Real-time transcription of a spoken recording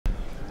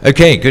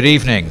Okay, good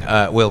evening.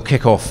 We'll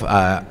kick off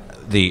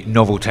the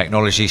novel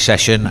technology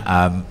session.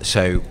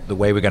 So the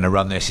way we're going to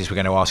run this is we're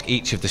going to ask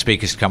each of the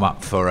speakers to come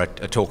up for a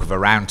talk of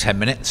around 10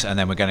 minutes, and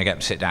then we're going to get them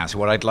to sit down. So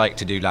what I'd like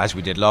to do, as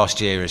we did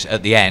last year, is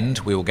at the end,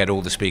 we will get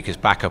all the speakers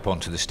back up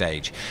onto the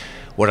stage.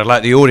 What I'd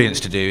like the audience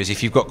to do is,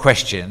 if you've got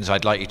questions,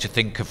 I'd like you to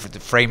think of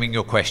framing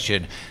your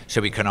question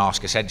so we can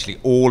ask essentially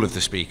all of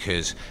the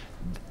speakers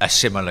a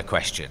similar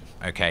question,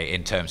 okay,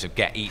 in terms of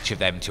get each of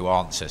them to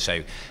answer.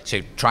 So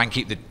try and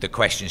keep the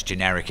questions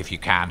generic if you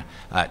can,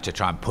 to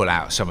try and pull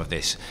out some of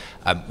this.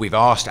 We've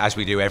asked, as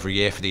we do every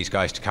year, for these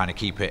guys to kind of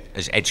keep it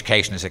as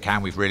educational as they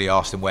can. We've really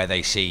asked them where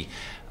they see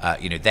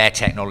their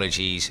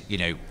technologies,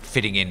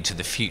 fitting into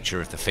the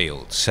future of the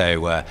field.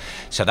 So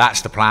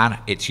that's the plan.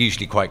 It's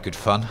usually quite good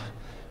fun.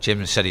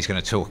 Jim said he's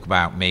going to talk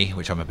about me,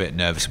 which I'm a bit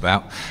nervous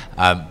about,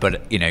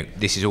 but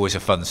this is always a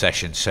fun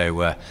session.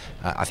 So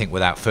I think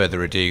without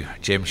further ado,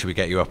 Jim, should we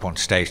get you up on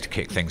stage to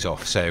kick things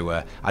off?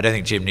 So I don't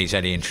think Jim needs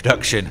any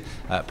introduction.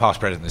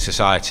 Past president of the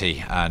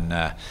society,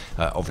 and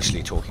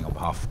obviously talking on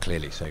behalf of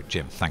Cleerly. So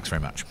Jim, thanks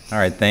very much. All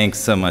right, thanks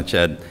so much,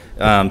 Ed.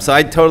 So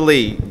I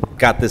totally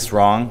got this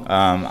wrong.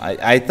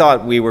 I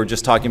thought we were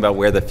just talking about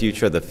where the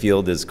future of the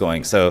field is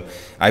going. So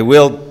I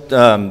will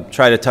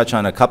try to touch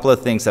on a couple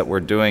of things that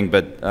we're doing,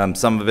 but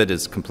some of it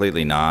is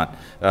completely not.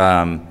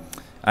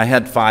 I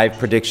had 5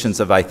 predictions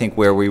of, I think,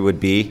 where we would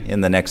be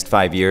in the next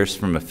 5 years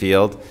from a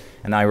field.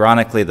 And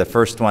ironically, the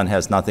first one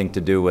has nothing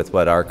to do with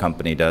what our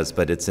company does,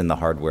 but it's in the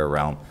hardware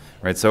realm.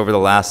 Right, so over the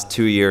last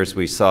 2 years,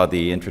 we saw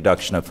the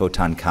introduction of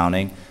photon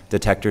counting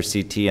detector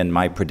CT, and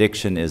my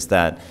prediction is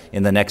that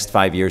in the next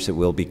 5 years, it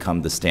will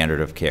become the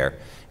standard of care.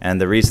 And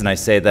the reason I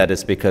say that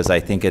is because I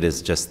think it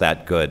is just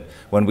that good.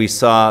 When we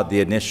saw the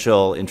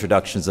initial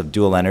introductions of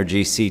dual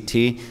energy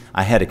CT,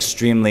 I had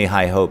extremely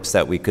high hopes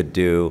that we could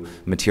do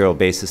material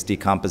basis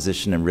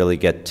decomposition and really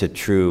get to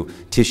true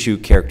tissue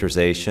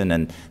characterization,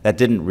 and that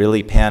didn't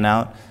really pan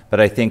out. But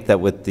I think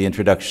that with the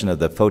introduction of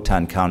the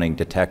photon counting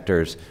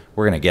detectors,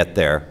 we're going to get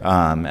there,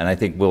 and I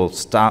think we'll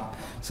stop.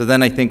 So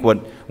then I think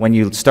when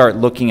you start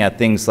looking at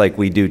things like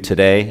we do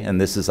today, and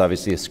this is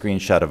obviously a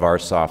screenshot of our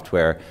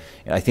software,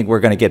 I think we're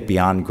going to get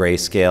beyond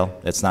grayscale.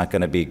 It's not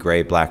going to be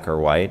gray, black, or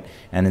white.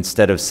 And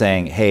instead of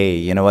saying, hey,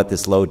 you know what,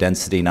 this low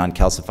density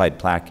non-calcified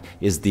plaque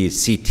is the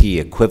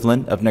CT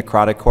equivalent of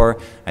necrotic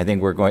core,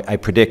 I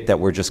predict that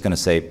we're just going to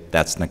say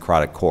that's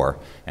necrotic core,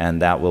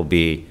 and that will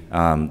be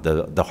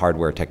the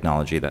hardware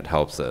technology that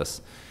helps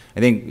us. I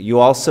think you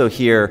also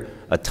hear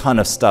a ton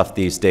of stuff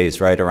these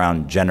days, right,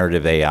 around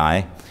generative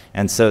AI.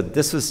 And so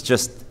this was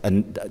just,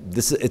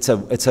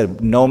 it's a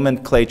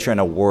nomenclature and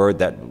a word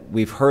that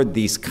we've heard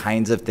these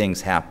kinds of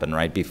things happen,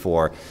 right,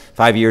 before.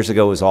 5 years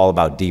ago it was all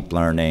about deep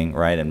learning,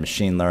 right, and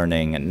machine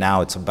learning, and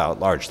now it's about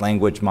large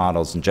language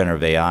models and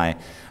generative AI.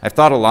 I've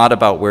thought a lot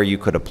about where you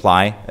could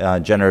apply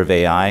generative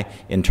AI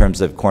in terms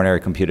of coronary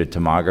computed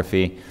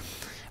tomography.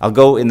 I'll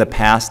go in the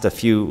past a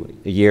few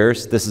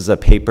years. This is a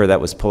paper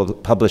that was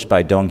published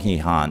by Dong-Hee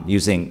Han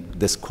using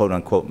this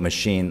quote-unquote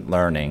machine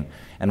learning.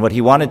 And what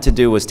he wanted to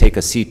do was take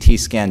a CT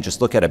scan,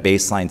 just look at a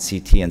baseline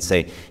CT and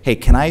say, hey,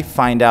 can I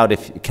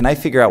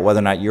figure out whether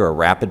or not you're a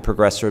rapid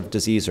progressor of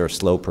disease or a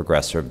slow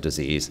progressor of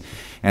disease?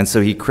 And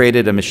so he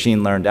created a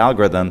machine learned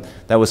algorithm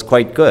that was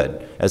quite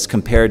good as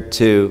compared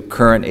to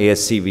current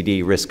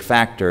ASCVD risk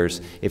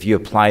factors. If you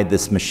applied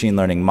this machine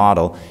learning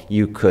model,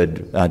 you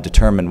could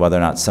determine whether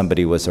or not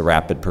somebody was a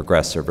rapid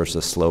progressor versus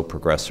a slow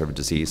progressor of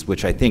disease,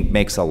 which I think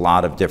makes a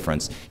lot of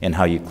difference in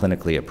how you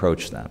clinically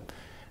approach them.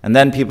 And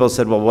then people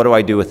said, well, what do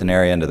I do with an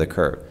area under the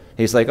curve?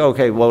 He's like,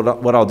 okay, well,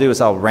 what I'll do is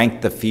I'll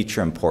rank the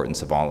feature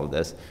importance of all of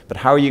this, but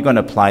how are you going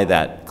to apply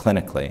that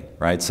clinically,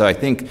 right? So I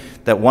think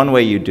that one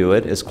way you do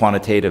it is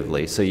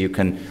quantitatively, so you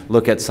can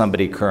look at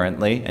somebody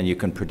currently and you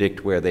can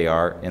predict where they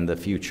are in the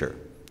future.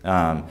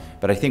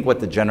 But I think what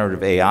the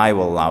generative AI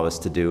will allow us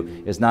to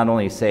do is not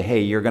only say,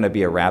 hey, you're going to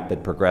be a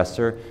rapid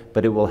progressor,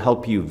 but it will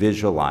help you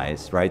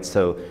visualize, right?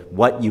 So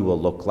what you will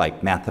look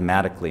like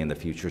mathematically in the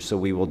future. So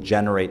we will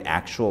generate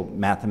actual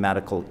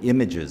mathematical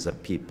images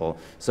of people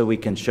so we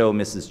can show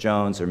Mrs.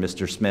 Jones or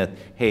Mr. Smith,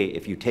 hey,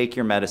 if you take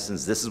your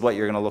medicines, this is what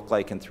you're going to look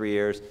like in 3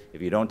 years.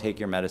 If you don't take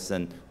your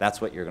medicine,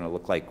 that's what you're going to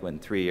look like in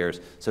 3 years.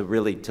 So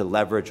really to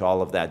leverage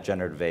all of that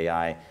generative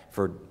AI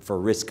for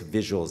risk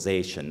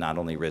visualization, not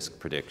only risk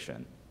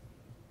prediction.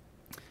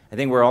 I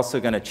think we're also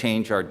going to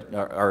change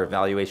our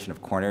evaluation of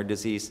coronary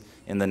disease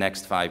in the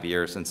next 5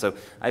 years. And so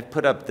I've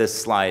put up this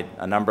slide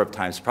a number of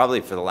times,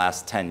 probably for the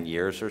last 10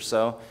 years or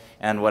so.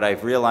 And what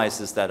I've realized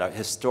is that a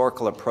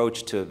historical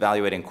approach to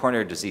evaluating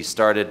coronary disease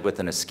started with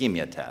an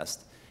ischemia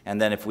test.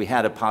 And then if we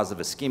had a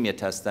positive ischemia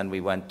test, then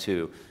we went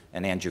to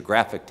an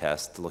angiographic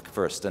test to look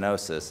for a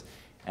stenosis.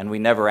 And we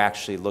never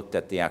actually looked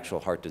at the actual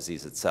heart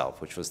disease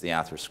itself, which was the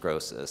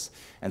atherosclerosis.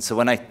 And so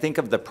when I think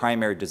of the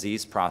primary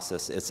disease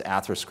process, it's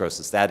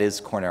atherosclerosis. That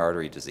is coronary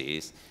artery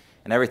disease.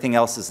 And everything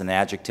else is an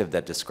adjective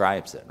that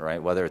describes it,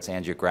 right? Whether it's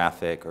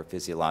angiographic or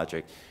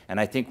physiologic. And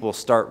I think we'll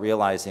start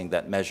realizing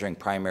that measuring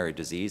primary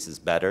disease is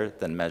better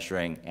than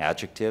measuring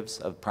adjectives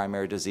of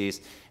primary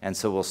disease. And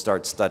so we'll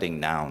start studying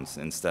nouns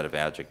instead of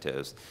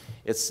adjectives.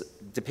 It's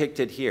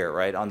depicted here,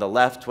 right? On the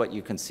left, what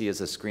you can see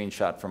is a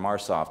screenshot from our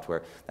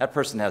software. That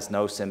person has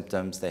no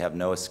symptoms, they have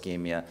no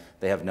ischemia,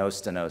 they have no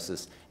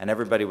stenosis, and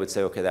everybody would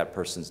say, okay, that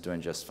person's doing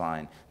just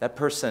fine. That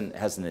person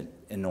has an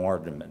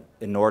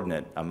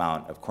inordinate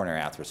amount of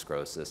coronary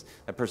atherosclerosis.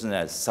 That person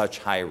has such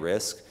high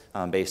risk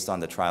based on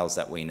the trials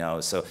that we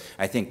know. So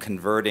I think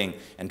converting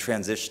and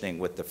transitioning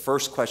with the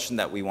first question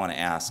that we want to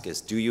ask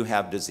is, do you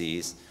have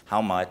disease?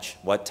 How much?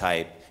 What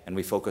type? And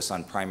we focus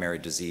on primary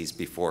disease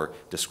before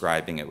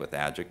describing it with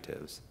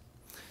adjectives.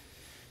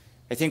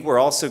 I think we're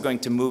also going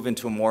to move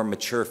into a more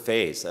mature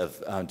phase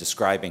of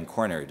describing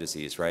coronary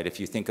disease, right? If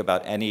you think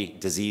about any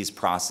disease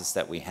process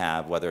that we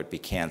have, whether it be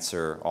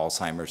cancer,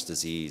 Alzheimer's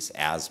disease,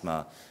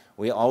 asthma,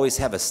 we always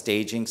have a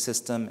staging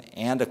system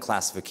and a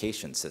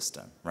classification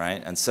system,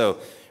 right? And so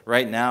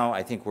right now,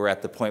 I think we're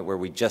at the point where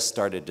we just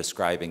started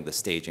describing the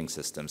staging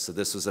system. So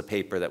this was a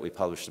paper that we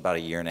published about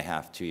 1.5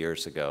 years, 2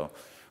 years ago,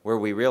 where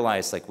we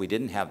realized like we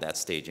didn't have that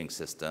staging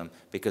system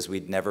because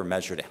we'd never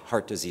measured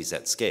heart disease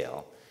at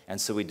scale. And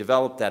so we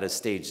developed that as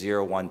stage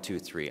 0, 1, 2,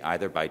 3,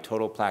 either by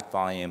total plaque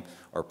volume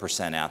or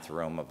percent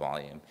atheroma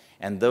volume.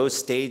 And those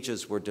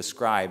stages were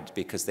described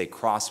because they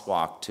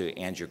crosswalk to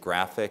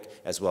angiographic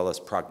as well as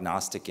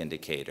prognostic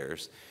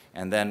indicators.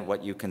 And then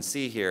what you can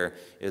see here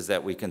is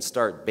that we can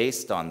start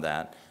based on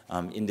that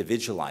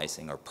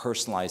individualizing or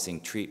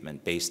personalizing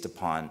treatment based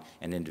upon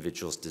an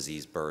individual's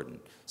disease burden,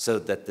 so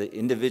that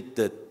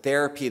the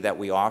therapy that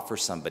we offer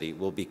somebody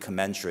will be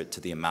commensurate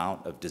to the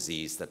amount of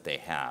disease that they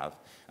have.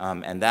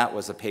 And that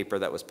was a paper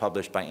that was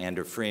published by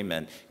Andrew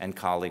Freeman and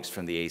colleagues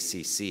from the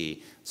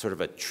ACC, sort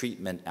of a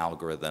treatment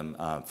algorithm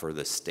for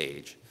this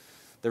stage.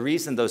 The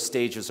reason those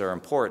stages are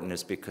important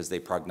is because they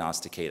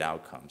prognosticate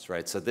outcomes,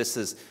 right? So this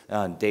is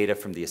data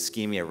from the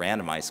ischemia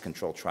randomized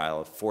control trial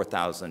of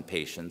 4,000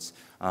 patients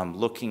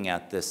looking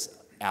at this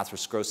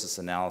atherosclerosis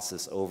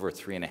analysis over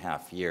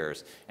 3.5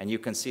 years. And you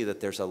can see that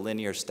there's a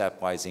linear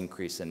stepwise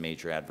increase in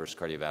major adverse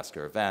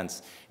cardiovascular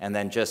events. And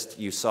then just,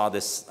 you saw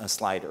this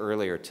slide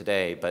earlier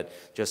today, but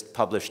just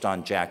published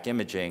on JACC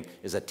Imaging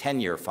is a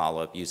 10-year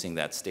follow-up using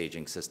that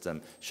staging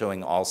system,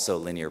 showing also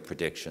linear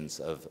predictions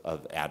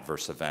of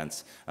adverse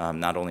events,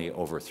 not only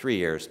over 3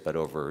 years, but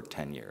over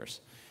 10 years.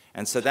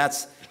 And so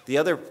that's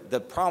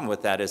the problem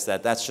with that is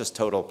that that's just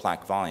total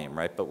plaque volume,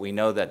 right? But we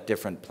know that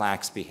different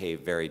plaques behave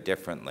very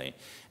differently.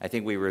 I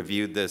think we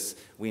reviewed this.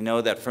 We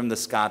know that from the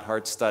Scott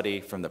Hart study,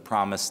 from the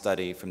PROMISE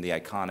study, from the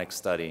ICONIC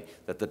study,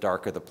 that the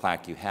darker the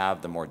plaque you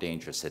have, the more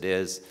dangerous it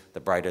is. The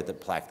brighter the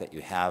plaque that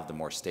you have, the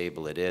more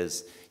stable it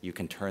is. You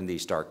can turn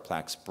these dark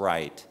plaques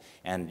bright.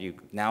 And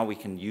now we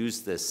can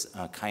use this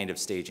kind of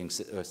staging,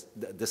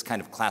 this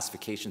kind of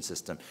classification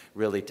system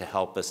really to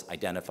help us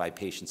identify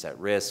patients at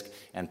risk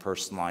and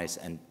personalize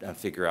and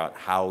figure out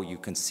how you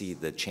can see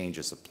the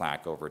changes of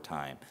plaque over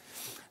time.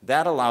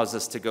 That allows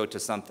us to go to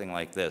something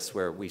like this,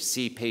 where we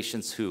see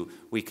patients who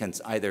we can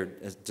either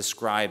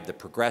describe the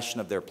progression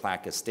of their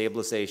plaque as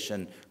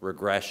stabilization,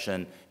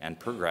 regression, and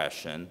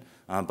progression,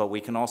 but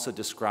we can also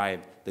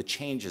describe the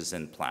changes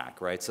in plaque,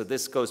 right? So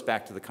this goes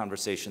back to the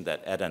conversation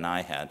that Ed and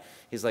I had.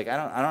 He's like, I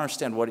don't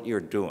understand what you're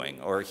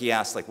doing. Or he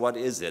asked, like, what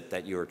is it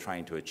that you are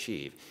trying to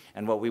achieve?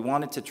 And what we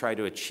wanted to try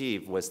to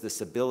achieve was this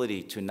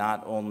ability to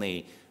not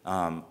only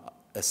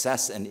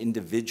assess an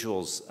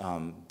individual's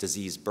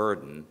disease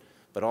burden,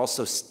 but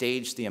also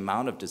stage the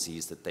amount of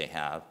disease that they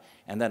have,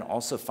 and then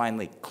also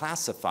finally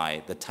classify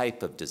the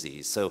type of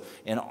disease. So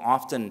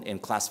often in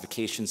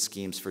classification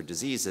schemes for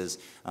diseases,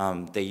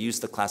 they use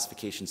the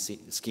classification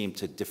scheme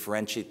to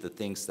differentiate the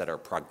things that are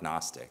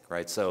prognostic,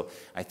 right? So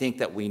I think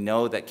that we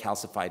know that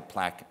calcified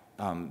plaque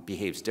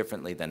behaves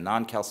differently than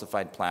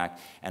non-calcified plaque,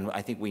 and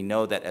I think we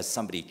know that as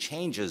somebody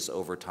changes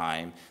over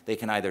time, they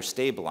can either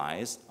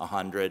stabilize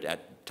 100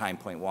 at time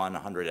point 1,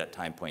 100 at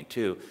time point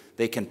 2.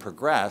 They can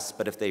progress,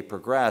 but if they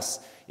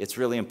progress, it's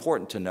really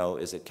important to know,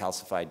 is it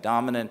calcified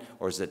dominant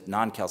or is it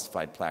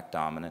non-calcified plaque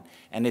dominant?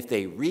 And if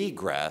they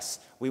regress,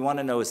 we want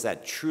to know, is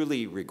that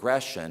truly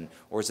regression,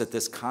 or is it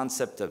this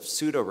concept of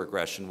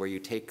pseudo-regression where you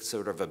take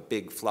sort of a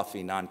big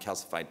fluffy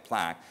non-calcified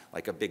plaque,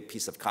 like a big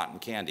piece of cotton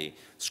candy,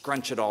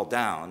 scrunch it all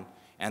down,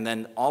 and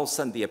then all of a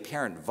sudden the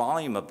apparent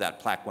volume of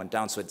that plaque went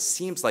down, so it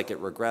seems like it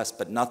regressed,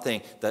 but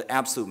nothing, the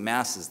absolute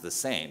mass is the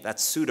same.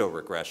 That's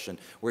pseudo-regression,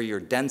 where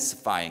you're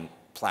densifying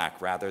plaque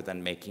rather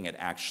than making it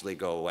actually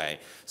go away.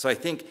 So I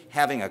think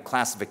having a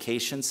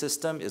classification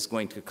system is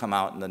going to come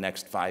out in the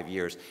next 5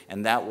 years,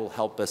 and that will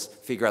help us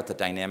figure out the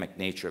dynamic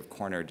nature of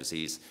coronary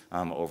disease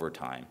over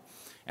time.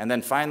 And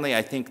then finally,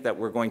 I think that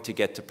we're going to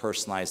get to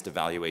personalized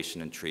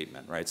evaluation and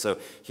treatment, right? So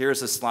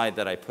here's a slide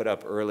that I put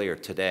up earlier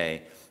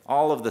today.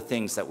 All of the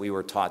things that we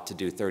were taught to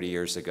do 30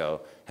 years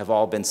ago have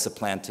all been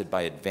supplanted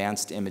by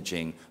advanced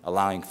imaging,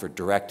 allowing for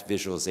direct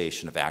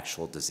visualization of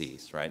actual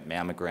disease, right?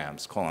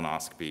 Mammograms,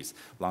 colonoscopies,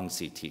 lung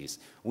CTs.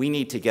 We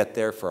need to get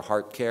there for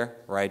heart care,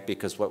 right?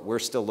 Because what we're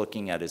still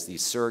looking at is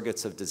these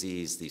surrogates of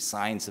disease, these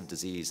signs of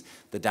disease,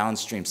 the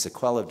downstream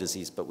sequelae of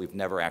disease, but we've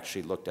never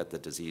actually looked at the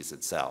disease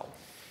itself.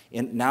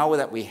 Now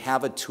that we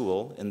have a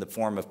tool in the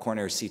form of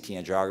coronary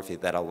CT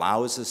angiography that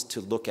allows us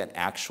to look at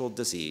actual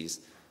disease,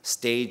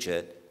 stage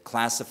it,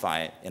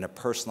 classify it in a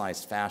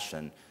personalized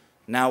fashion.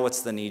 Now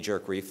what's the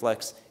knee-jerk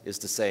reflex is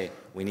to say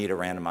we need a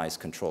randomized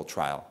controlled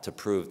trial to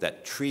prove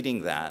that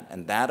treating that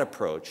and that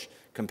approach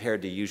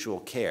compared to usual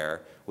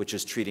care, which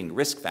is treating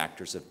risk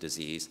factors of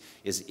disease,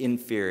 is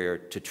inferior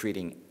to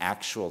treating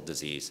actual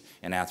disease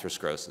and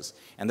atherosclerosis.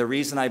 And the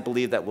reason I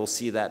believe that we'll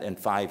see that in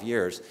 5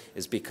 years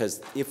is because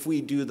if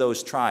we do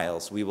those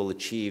trials, we will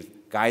achieve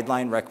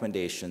guideline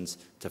recommendations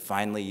to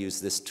finally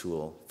use this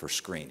tool for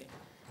screening.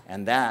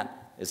 And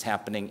that is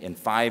happening in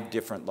 5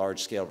 different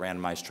large-scale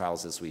randomized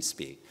trials as we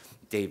speak.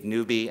 Dave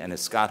Newby and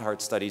his Scott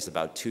Heart study is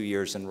about 2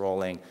 years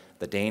enrolling,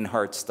 the Dane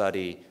Heart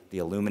study, the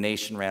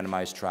Illumination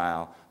randomized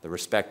trial, the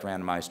Respect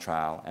randomized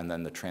trial, and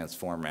then the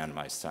Transform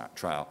randomized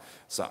trial.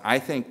 So I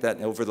think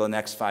that over the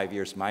next 5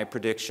 years, my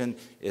prediction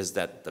is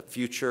that the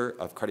future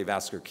of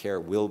cardiovascular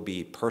care will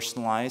be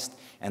personalized,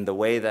 and the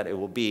way that it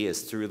will be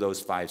is through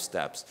those 5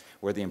 steps,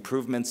 where the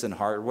improvements in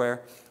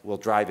hardware will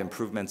drive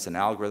improvements in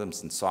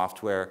algorithms and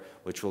software,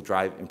 which will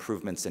drive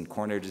improvements in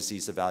coronary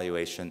disease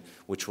evaluation,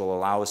 which will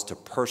allow us to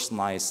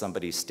personalize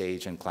somebody's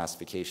stage and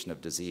classification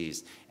of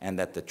disease, and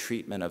that the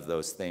treatment of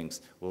those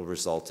things will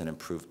result in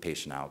improved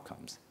patient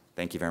outcomes.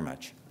 Thank you very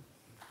much.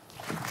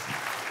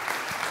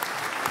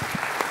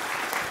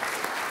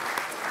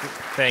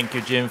 Thank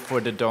you, Jim, for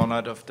the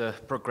donut of the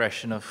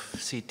progression of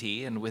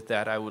CT. And with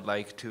that, I would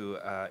like to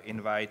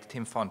invite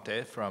Tim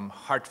Fonte from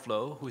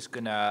HeartFlow, who's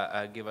going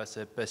to give us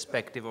a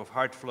perspective of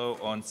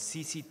HeartFlow on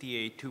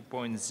SCCT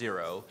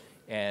 2.0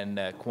 and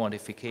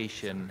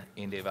quantification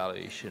in the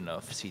evaluation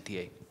of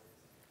CTA.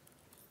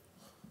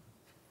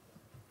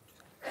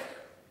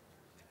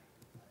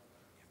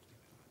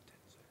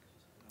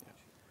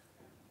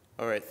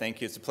 All right, thank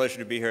you. It's a pleasure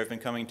to be here. I've been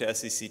coming to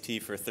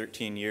SCCT for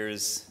 13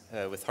 years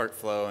with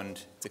HeartFlow, and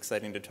it's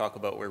exciting to talk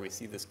about where we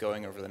see this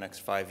going over the next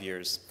 5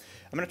 years.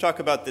 I'm going to talk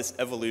about this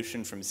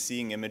evolution from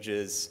seeing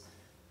images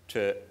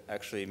to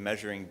actually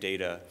measuring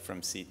data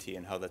from CT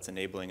and how that's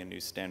enabling a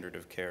new standard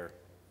of care.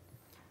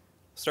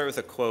 I'll start with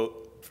a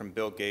quote from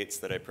Bill Gates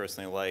that I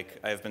personally like.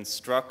 I have been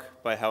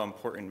struck by how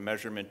important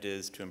measurement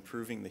is to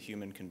improving the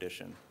human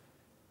condition.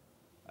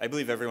 I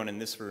believe everyone in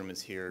this room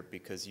is here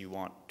because you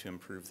want to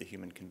improve the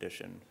human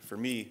condition. For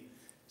me,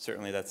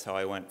 certainly that's how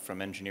I went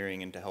from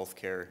engineering into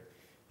healthcare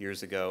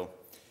years ago.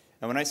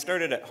 And when I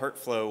started at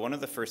HeartFlow, one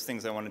of the first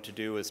things I wanted to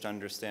do was to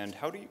understand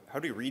how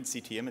do you read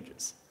CT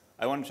images?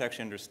 I wanted to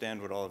actually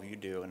understand what all of you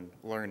do and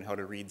learn how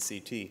to read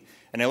CT.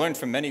 And I learned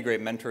from many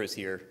great mentors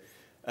here.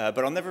 But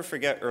I'll never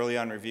forget early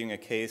on reviewing a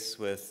case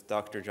with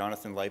Dr.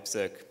 Jonathan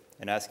Leipzig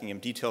and asking him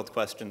detailed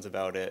questions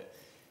about it.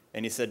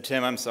 And he said,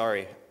 Tim, I'm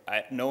sorry.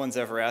 No one's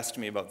ever asked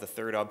me about the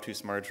third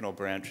obtuse marginal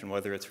branch and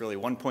whether it's really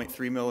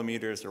 1.3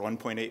 millimeters or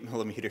 1.8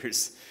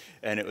 millimeters.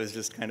 And it was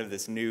just kind of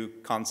this new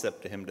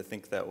concept to him to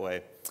think that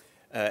way.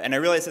 And I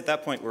realized at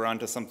that point we're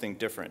onto something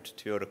different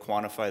to be able to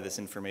quantify this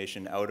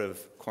information out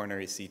of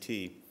coronary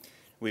CT.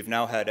 We've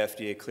now had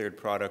FDA-cleared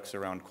products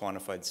around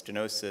quantified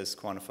stenosis,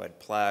 quantified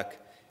plaque,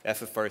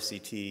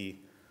 FFRCT.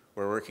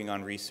 We're working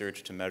on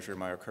research to measure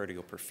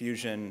myocardial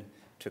perfusion,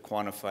 to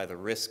quantify the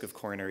risk of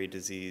coronary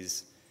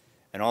disease.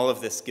 And all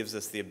of this gives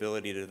us the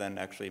ability to then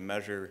actually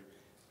measure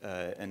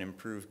and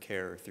improve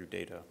care through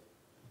data.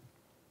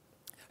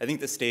 I think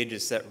the stage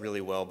is set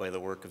really well by the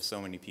work of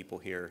so many people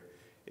here.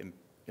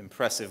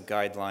 Impressive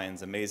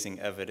guidelines, amazing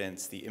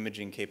evidence, the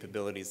imaging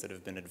capabilities that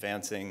have been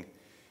advancing,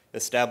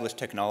 established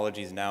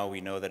technologies. Now we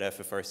know that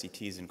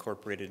FFRCT is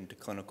incorporated into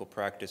clinical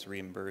practice,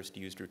 reimbursed,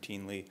 used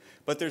routinely.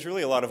 But there's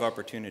really a lot of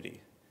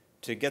opportunity.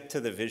 To get to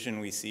the vision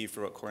we see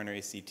for what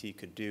coronary CT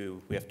could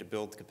do, we have to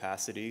build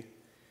capacity.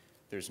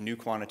 There's new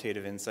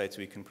quantitative insights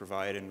we can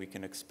provide, and we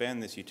can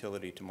expand this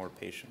utility to more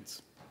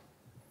patients.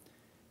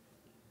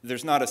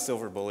 There's not a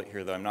silver bullet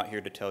here, though. I'm not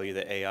here to tell you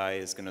that AI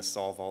is going to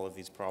solve all of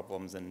these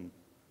problems and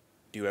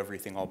do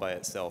everything all by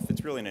itself.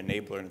 It's really an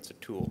enabler, and it's a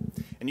tool.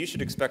 And you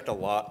should expect a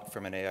lot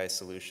from an AI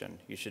solution.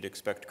 You should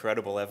expect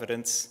credible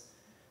evidence,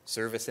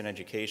 service and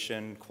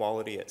education,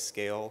 quality at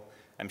scale.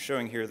 I'm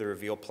showing here the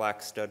REVEAL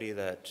plaque study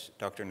that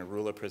Dr.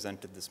 Narula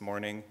presented this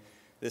morning.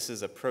 This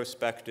is a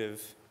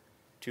prospective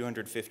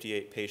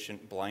 258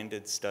 patient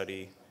blinded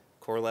study,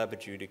 core lab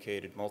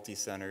adjudicated,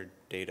 multi-centered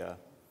data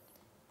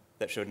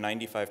that showed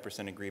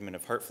 95% agreement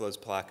of HeartFlow's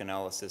plaque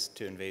analysis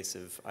to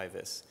invasive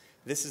IVUS.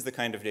 This is the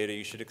kind of data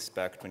you should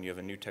expect when you have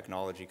a new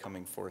technology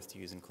coming forth to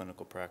use in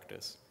clinical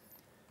practice.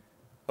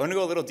 I want to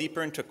go a little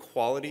deeper into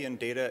quality and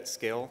data at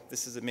scale.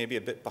 This is maybe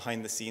a bit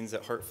behind the scenes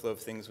at HeartFlow of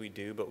things we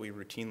do, but we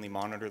routinely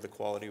monitor the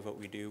quality of what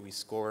we do. We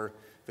score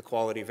the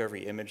quality of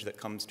every image that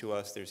comes to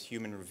us. There's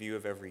human review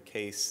of every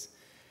case.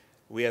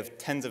 We have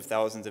tens of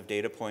thousands of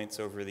data points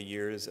over the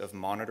years of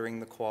monitoring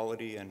the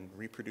quality and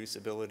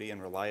reproducibility and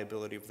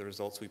reliability of the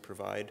results we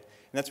provide.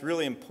 And that's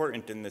really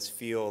important in this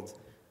field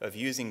of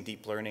using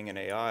deep learning and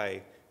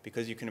AI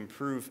because you can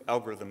improve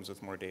algorithms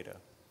with more data.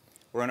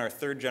 We're on our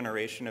 3rd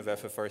generation of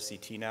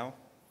FFRCT now.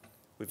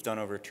 We've done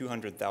over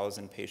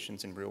 200,000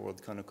 patients in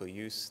real-world clinical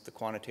use. The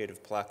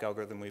quantitative plaque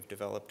algorithm we've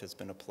developed has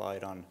been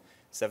applied on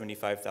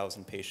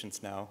 75,000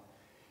 patients now.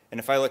 And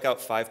if I look out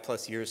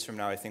 5+ years from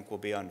now, I think we'll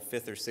be on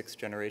 5th or 6th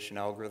generation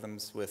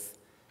algorithms with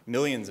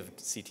millions of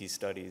CT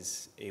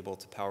studies able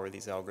to power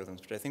these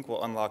algorithms, which I think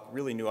will unlock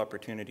really new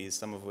opportunities,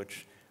 some of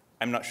which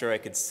I'm not sure I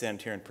could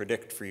stand here and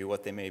predict for you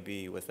what they may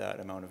be with that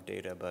amount of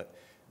data, but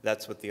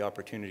that's what the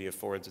opportunity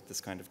affords with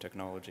this kind of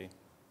technology.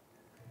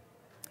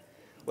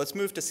 Let's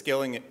move to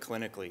scaling it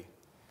clinically.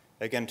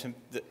 Again,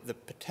 the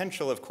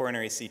potential of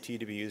coronary CT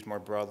to be used more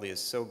broadly is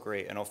so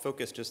great, and I'll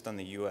focus just on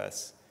the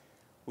US.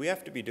 We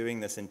have to be doing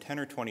this in 10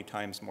 or 20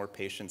 times more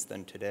patients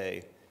than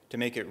today to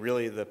make it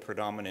really the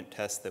predominant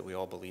test that we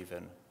all believe in.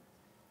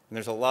 And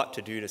there's a lot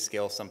to do to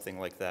scale something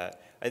like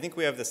that. I think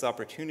we have this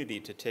opportunity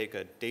to take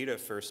a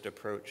data-first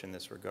approach in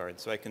this regard.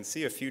 So I can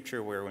see a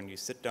future where when you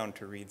sit down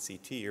to read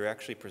CT, you're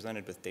actually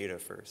presented with data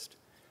first.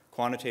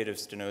 Quantitative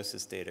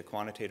stenosis data,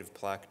 quantitative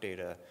plaque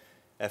data,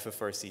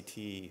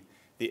 FFRCT,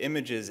 the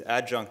images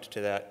adjunct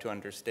to that to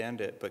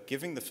understand it, but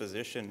giving the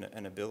physician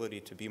an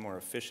ability to be more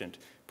efficient,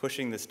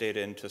 pushing this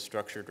data into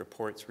structured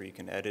reports where you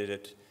can edit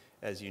it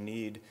as you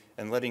need,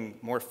 and letting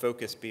more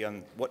focus be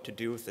on what to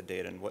do with the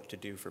data and what to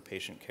do for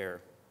patient care.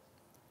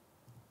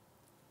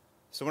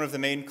 So one of the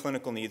main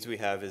clinical needs we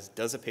have is,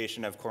 does a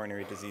patient have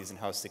coronary disease and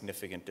how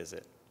significant is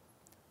it?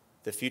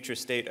 The future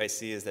state I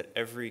see is that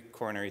every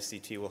coronary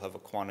CT will have a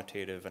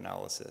quantitative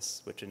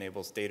analysis, which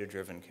enables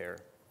data-driven care.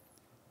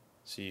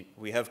 So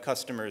we have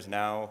customers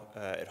now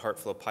at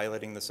HeartFlow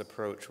piloting this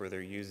approach where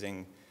they're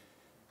using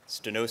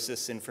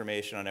stenosis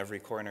information on every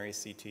coronary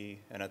CT,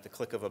 and at the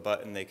click of a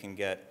button they can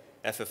get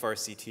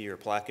FFRCT or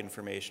plaque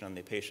information on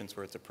the patients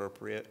where it's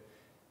appropriate.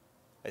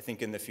 I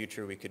think in the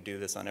future we could do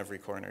this on every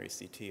coronary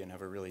CT and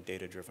have a really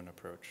data-driven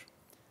approach.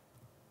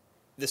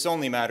 This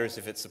only matters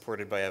if it's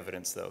supported by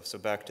evidence, though. So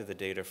back to the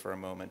data for a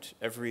moment.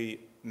 Every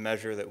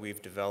measure that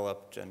we've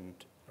developed and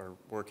are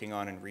working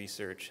on in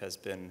research has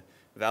been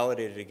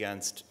validated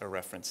against a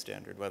reference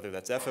standard, whether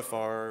that's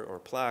FFR or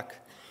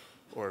plaque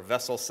or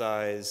vessel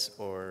size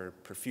or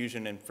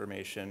perfusion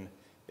information.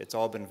 It's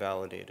all been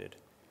validated.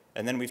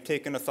 And then we've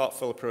taken a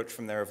thoughtful approach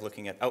from there of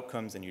looking at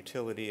outcomes and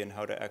utility and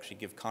how to actually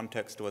give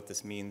context to what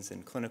this means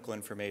in clinical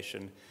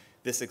information.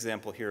 This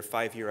example here,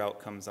 5-year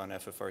outcomes on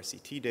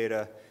FFRCT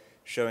data,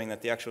 showing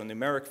that the actual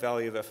numeric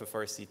value of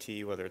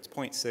FFRCT, whether it's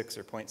 0.6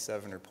 or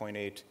 0.7 or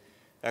 0.8,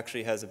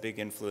 actually has a big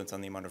influence on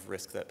the amount of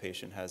risk that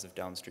patient has of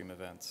downstream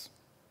events.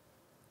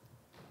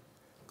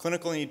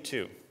 Clinical need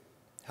 2.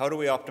 How do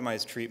we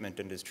optimize treatment,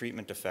 and is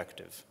treatment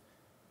effective?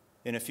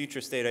 In a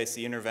future state, I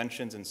see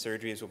interventions and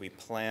surgeries will be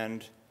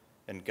planned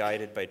and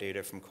guided by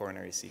data from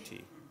coronary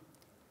CT.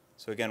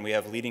 So again, we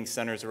have leading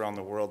centers around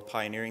the world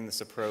pioneering this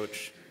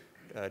approach.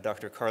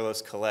 Dr.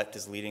 Carlos Collet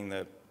is leading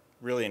the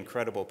really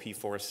incredible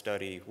P4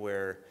 study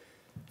where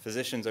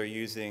physicians are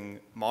using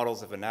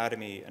models of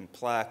anatomy and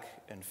plaque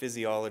and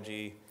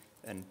physiology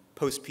and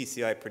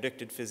post-PCI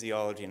predicted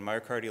physiology and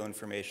myocardial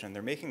information, and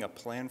they're making a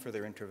plan for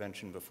their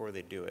intervention before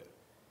they do it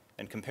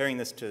and comparing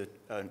this to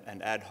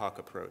an ad hoc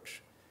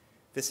approach.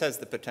 This has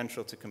the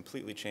potential to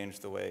completely change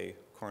the way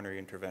coronary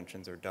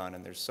interventions are done,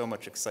 and there's so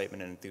much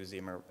excitement and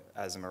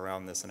enthusiasm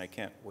around this, and I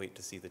can't wait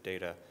to see the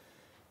data.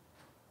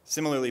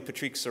 Similarly,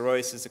 Patrick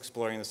Sorois is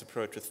exploring this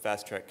approach with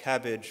fast-track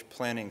CABG,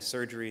 planning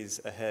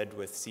surgeries ahead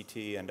with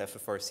CT and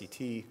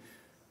FFRCT,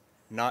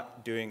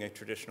 not doing a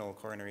traditional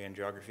coronary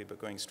angiography, but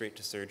going straight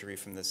to surgery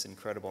from this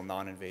incredible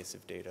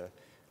non-invasive data.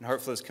 And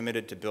HeartFlow is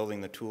committed to building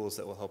the tools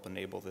that will help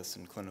enable this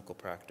in clinical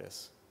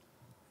practice.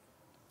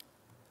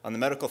 On the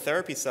medical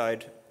therapy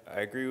side, I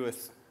agree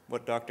with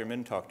what Dr.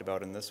 Min talked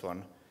about in this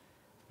one.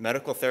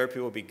 Medical therapy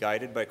will be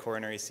guided by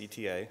coronary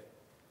CTA.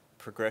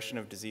 Progression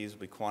of disease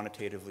will be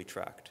quantitatively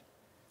tracked.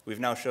 We've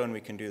now shown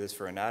we can do this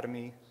for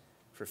anatomy,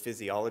 for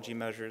physiology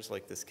measures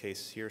like this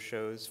case here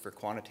shows, for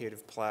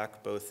quantitative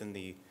plaque, both in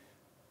the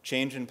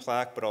change in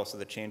plaque, but also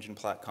the change in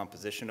plaque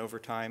composition over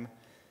time.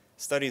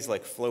 Studies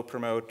like flow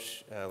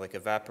promote, like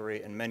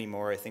evaporate, and many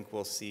more, I think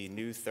we'll see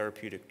new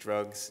therapeutic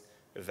drugs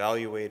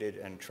evaluated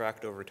and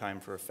tracked over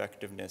time for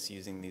effectiveness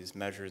using these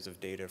measures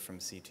of data from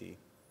CT.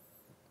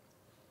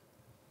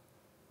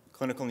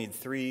 Clinical need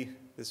 3,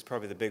 this is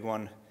probably the big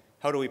one.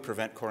 How do we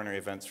prevent coronary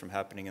events from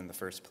happening in the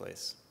first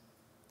place?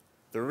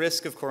 The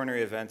risk of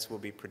coronary events will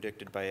be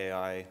predicted by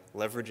AI,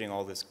 leveraging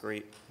all this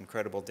great,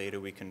 incredible data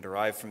we can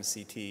derive from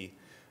CT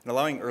and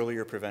allowing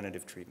earlier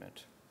preventative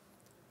treatment.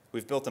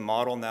 We've built a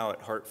model now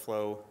at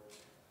HeartFlow,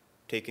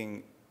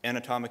 taking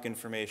anatomic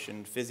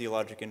information,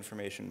 physiologic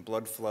information,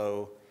 blood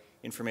flow,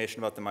 information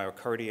about the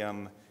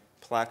myocardium,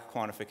 plaque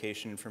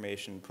quantification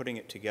information, putting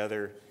it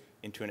together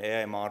into an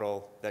AI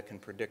model that can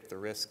predict the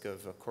risk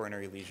of a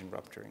coronary lesion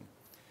rupturing.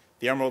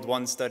 The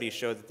EMERALD-1 study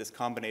showed that this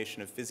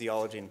combination of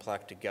physiology and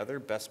plaque together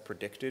best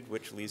predicted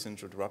which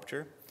lesions would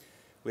rupture.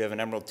 We have an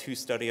EMERALD-2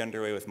 study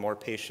underway with more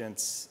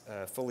patients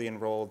fully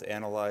enrolled,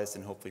 analyzed,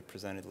 and hopefully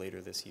presented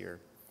later this year.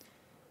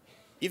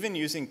 Even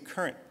using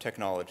current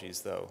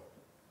technologies, though,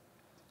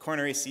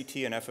 coronary CT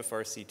and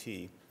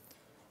FFRCT,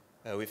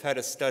 we've had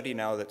a study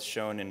now that's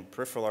shown in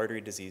peripheral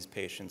artery disease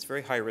patients,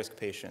 very high-risk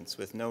patients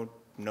with no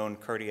known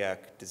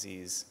cardiac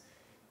disease,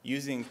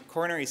 using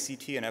coronary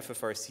CT and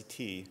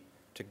FFRCT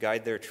to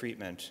guide their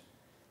treatment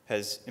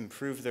has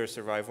improved their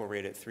survival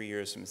rate at 3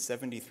 years from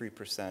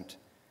 73%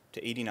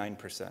 to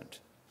 89%.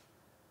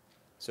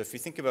 So if you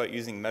think about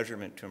using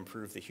measurement to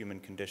improve the human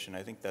condition,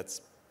 I think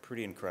that's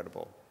pretty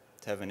incredible.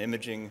 To have an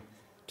imaging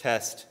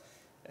test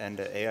and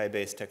an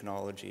AI-based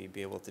technology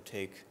be able to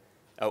take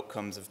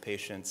outcomes of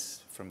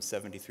patients from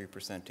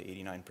 73% to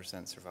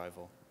 89%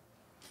 survival.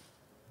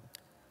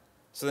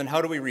 So then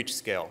how do we reach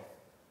scale?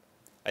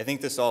 I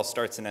think this all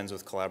starts and ends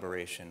with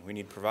collaboration. We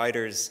need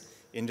providers,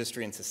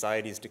 industry, and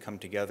societies to come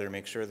together,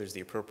 make sure there's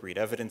the appropriate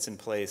evidence in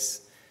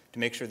place, to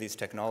make sure these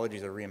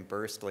technologies are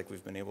reimbursed like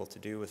we've been able to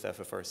do with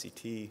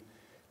FFRCT,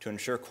 to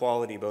ensure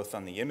quality both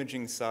on the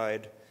imaging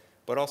side,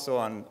 but also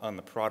on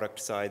the product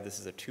side. This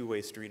is a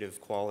two-way street of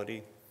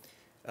quality.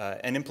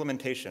 And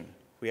implementation.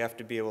 We have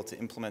to be able to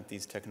implement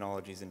these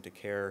technologies into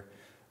care.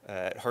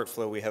 At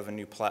HeartFlow, we have a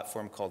new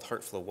platform called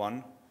HeartFlow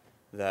One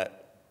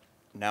that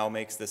now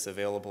makes this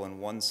available in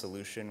one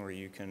solution where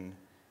you can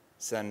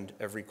send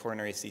every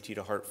coronary CT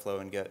to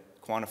HeartFlow and get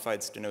quantified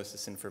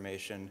stenosis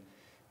information,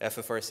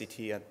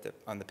 FFRCT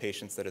on the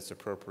patients that it's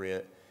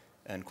appropriate,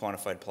 and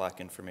quantified plaque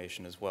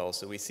information as well.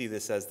 So we see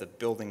this as the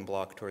building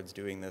block towards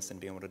doing this and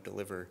being able to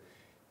deliver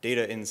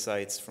data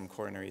insights from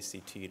coronary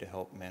CT to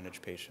help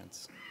manage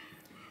patients.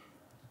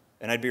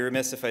 And I'd be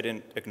remiss if I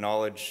didn't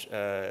acknowledge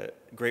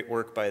great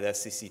work by the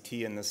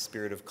SCCT in this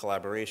spirit of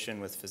collaboration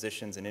with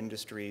physicians and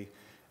industry.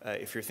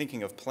 If you're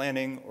thinking of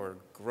planning or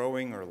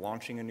growing or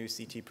launching a new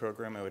CT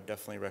program, I would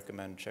definitely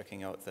recommend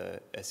checking out the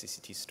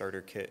SCCT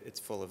Starter Kit. It's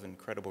full of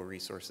incredible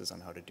resources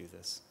on how to do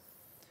this.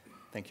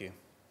 Thank you.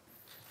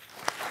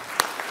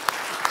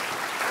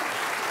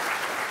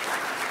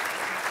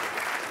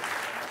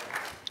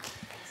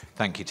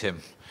 Thank you,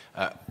 Tim.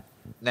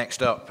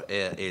 Next up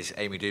is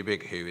Amy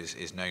Dubig, who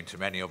is known to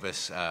many of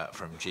us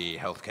from GE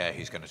Healthcare,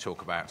 who's going to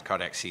talk about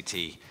cardiac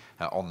CT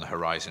on the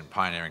horizon,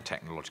 pioneering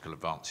technological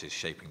advances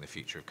shaping the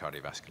future of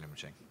cardiovascular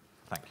imaging.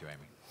 Thank you,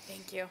 Amy.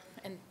 Thank you.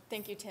 And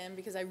thank you, Tim,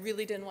 because I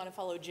really didn't want to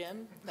follow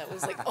Jim. That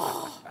was like,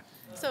 oh.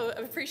 So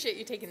I appreciate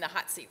you taking the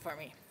hot seat for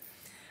me.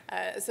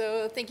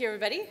 So thank you,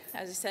 everybody.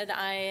 As I said,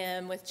 I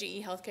am with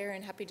GE Healthcare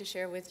and happy to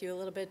share with you a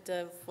little bit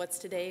of what's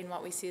today and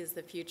what we see as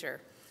the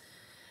future.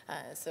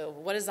 So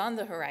what is on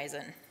the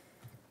horizon?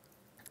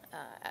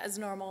 As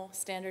normal,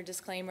 standard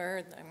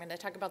disclaimer, I'm going to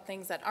talk about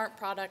things that aren't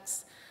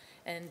products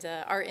and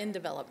are in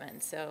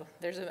development. So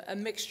there's a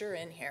mixture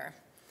in here.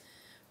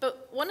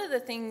 But one of the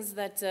things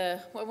that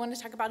I want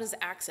to talk about is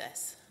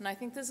access. And I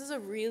think this is a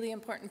really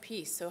important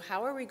piece. So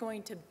how are we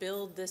going to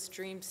build this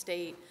dream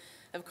state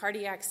of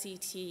cardiac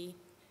CT,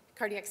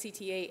 cardiac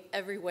CTA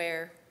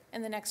everywhere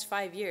in the next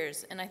 5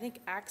 years? And I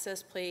think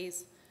access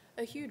plays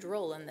a huge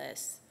role in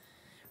this.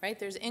 Right?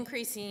 There's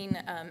increasing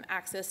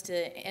access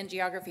to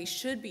angiography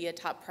should be a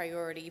top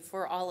priority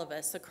for all of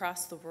us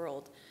across the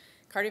world.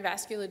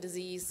 Cardiovascular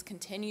disease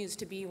continues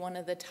to be one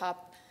of the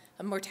top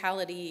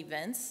mortality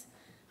events.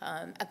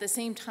 At the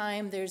same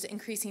time, there's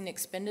increasing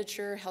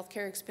expenditure,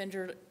 healthcare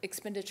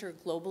expenditure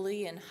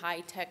globally in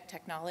high-tech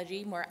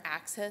technology, more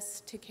access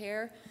to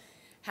care.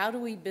 How do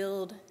we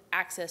build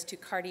access to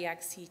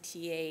cardiac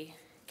CTA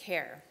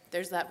care?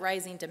 There's that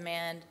rising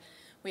demand.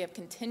 We have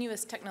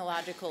continuous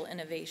technological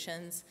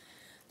innovations.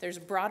 There's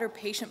broader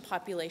patient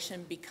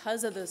population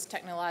because of those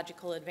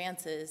technological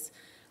advances.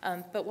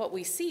 But what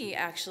we see,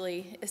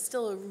 actually, is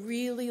still a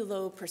really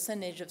low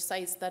percentage of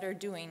sites that are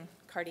doing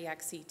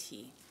cardiac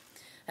CT.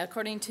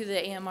 According to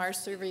the AMR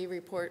survey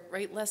report,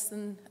 right,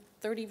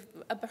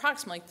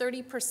 approximately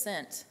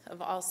 30%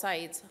 of all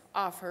sites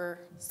offer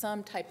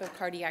some type of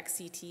cardiac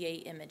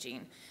CTA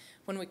imaging.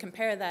 When we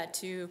compare that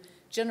to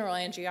general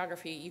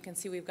angiography, you can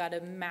see we've got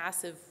a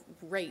massive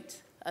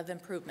rate of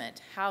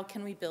improvement. How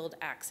can we build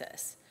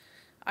access?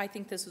 I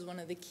think this is one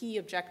of the key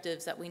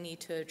objectives that we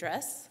need to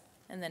address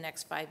in the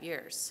next 5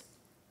 years.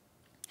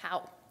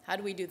 How? How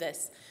do we do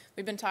this?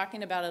 We've been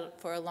talking about it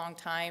for a long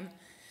time.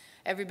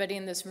 Everybody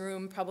in this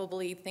room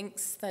probably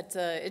thinks that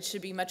it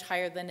should be much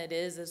higher than it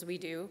is, as we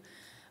do.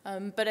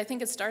 But I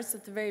think it starts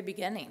at the very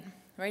beginning,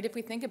 right? If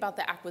we think about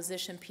the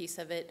acquisition piece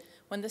of it,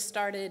 when this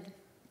started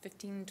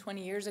 15,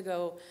 20 years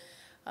ago,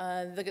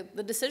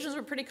 the decisions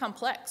were pretty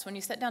complex. When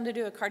you sat down to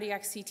do a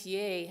cardiac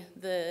CTA,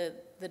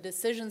 the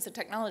decisions the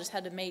technologists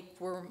had to make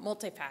were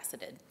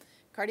multifaceted.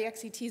 Cardiac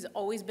CT has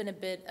always been a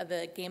bit of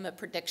a game of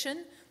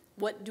prediction.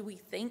 What do we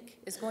think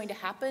is going to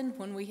happen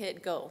when we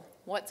hit go?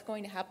 What's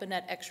going to happen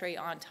at X-ray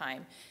on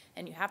time?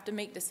 And you have to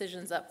make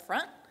decisions up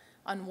front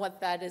on what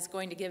that is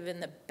going to give in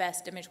the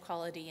best image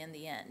quality in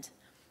the end.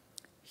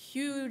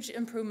 Huge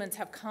improvements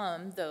have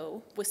come,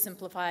 though, with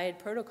simplified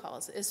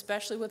protocols,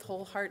 especially with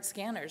whole heart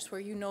scanners,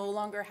 where you no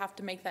longer have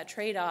to make that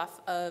trade-off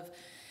of,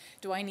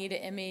 do I need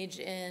to image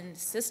in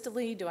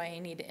systole? Do I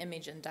need to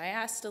image in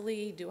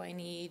diastole? Do I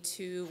need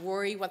to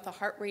worry what the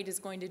heart rate is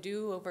going to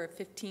do over a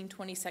 15,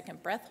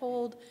 20-second breath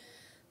hold?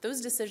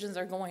 Those decisions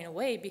are going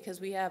away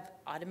because we have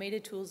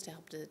automated tools to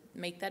help to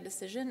make that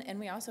decision, and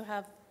we also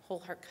have whole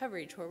heart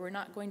coverage where we're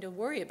not going to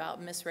worry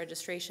about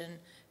misregistration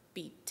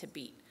beat to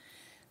beat.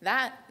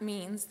 That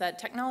means that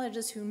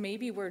technologists who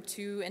maybe were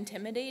too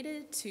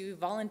intimidated to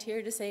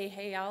volunteer to say,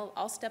 hey,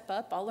 I'll step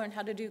up, I'll learn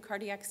how to do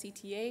cardiac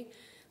CTA,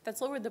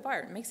 that's lowered the bar.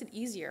 It makes it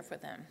easier for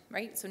them,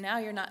 right? So now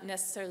you're not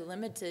necessarily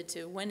limited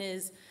to when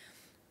is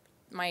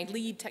my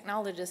lead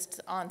technologist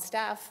on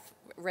staff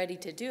ready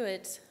to do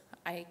it.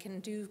 I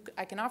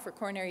can offer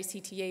coronary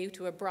CTA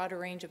to a broader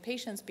range of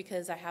patients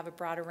because I have a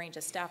broader range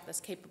of staff that's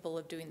capable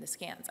of doing the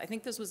scans. I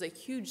think this was a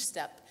huge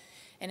step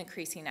in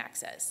increasing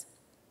access.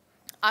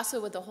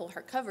 Also with the whole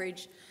heart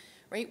coverage,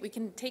 right, we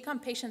can take on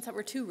patients that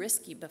were too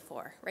risky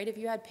before, right? If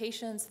you had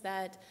patients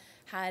that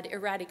had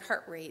erratic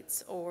heart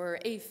rates or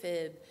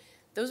AFib,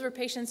 those were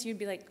patients you'd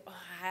be like, oh,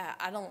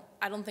 I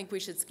don't think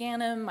we should scan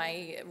them.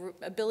 My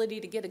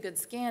ability to get a good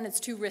scan, it's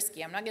too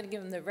risky. I'm not going to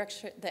give them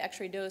the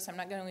X-ray dose. I'm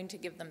not going to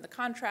give them the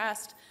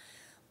contrast.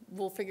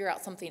 We'll figure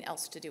out something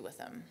else to do with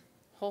them.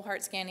 Whole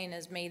heart scanning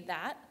has made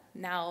that.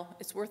 Now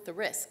it's worth the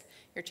risk.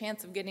 Your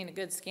chance of getting a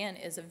good scan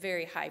is a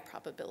very high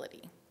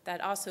probability.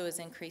 That also is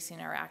increasing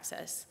our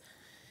access.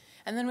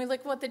 And then we look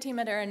at what the team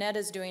at Araneta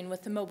is doing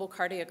with the mobile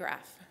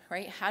cardiograph,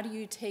 right? How do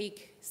you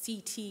take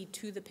CT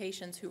to the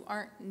patients who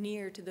aren't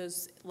near to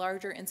those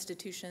larger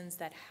institutions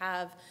that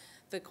have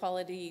the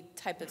quality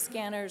type of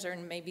scanners, or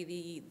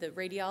maybe the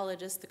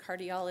radiologist, the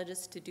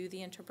cardiologist to do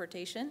the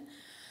interpretation,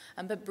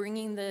 but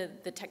bringing the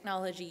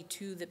technology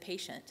to the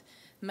patient.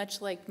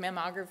 Much like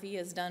mammography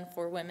is done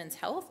for women's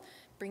health,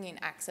 bringing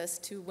access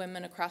to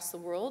women across the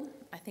world,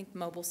 I think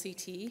mobile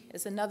CT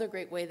is another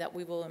great way that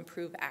we will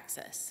improve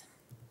access.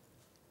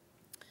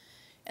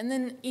 And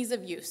then ease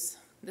of use.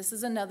 This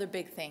is another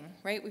big thing,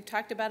 right? We've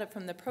talked about it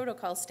from the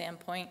protocol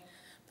standpoint,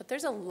 but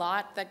there's a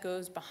lot that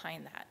goes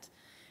behind that,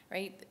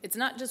 right? It's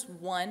not just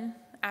one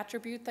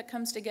attribute that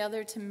comes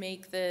together to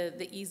make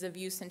the ease of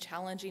use in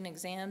challenging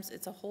exams.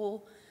 It's a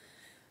whole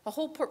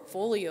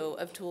portfolio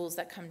of tools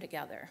that come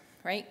together,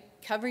 right?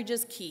 Coverage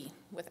is key,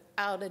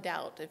 without a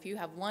doubt. If you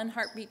have one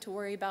heartbeat to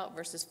worry about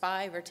versus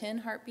 5 or 10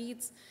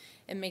 heartbeats,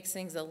 it makes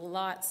things a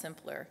lot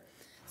simpler.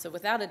 So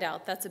without a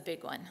doubt, that's a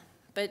big one.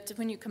 But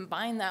when you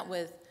combine that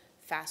with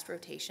fast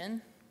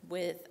rotation,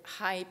 with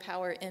high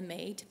power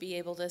MA to be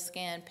able to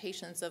scan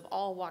patients of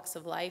all walks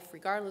of life,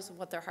 regardless of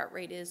what their heart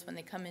rate is when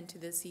they come into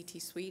the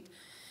CT suite,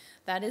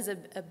 that is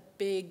a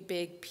big,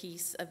 big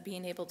piece of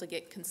being able to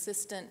get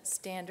consistent,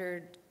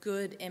 standard,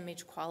 good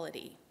image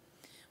quality.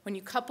 When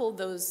you couple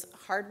those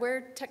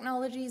hardware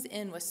technologies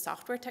in with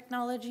software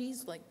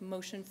technologies like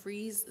motion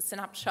freeze,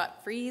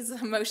 snapshot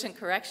freeze, motion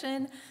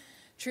correction,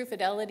 true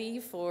fidelity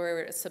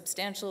for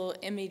substantial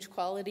image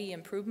quality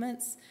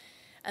improvements,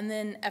 and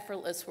then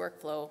effortless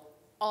workflow,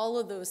 all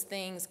of those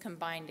things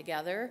combined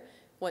together,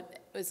 what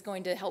is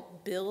going to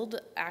help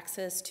build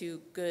access to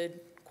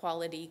good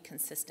quality,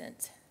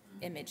 consistent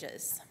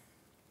images.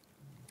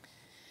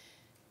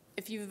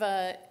 If you've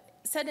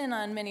set in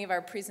on many of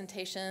our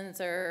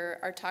presentations or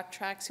our talk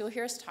tracks, you'll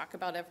hear us talk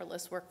about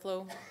effortless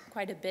workflow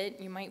quite a bit.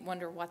 You might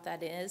wonder what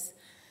that is.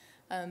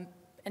 And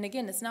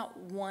again, it's not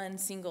one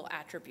single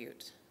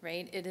attribute,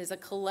 right? It is a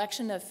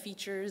collection of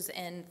features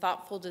and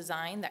thoughtful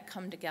design that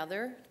come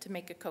together to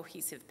make a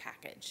cohesive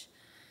package.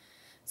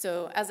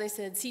 So as I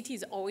said,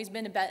 CT's always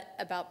been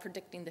about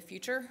predicting the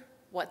future,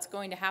 what's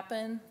going to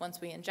happen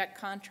once we inject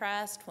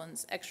contrast,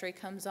 once X-ray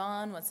comes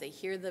on, once they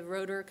hear the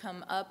rotor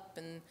come up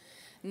and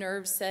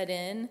nerves set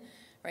in,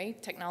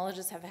 right?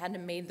 Technologists have had to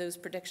make those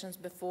predictions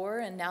before,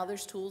 and now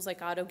there's tools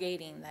like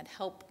auto-gating that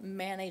help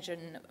manage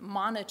and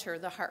monitor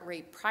the heart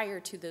rate prior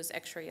to those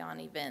X-ray on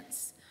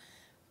events.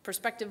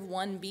 Prospective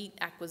one-beat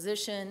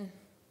acquisition,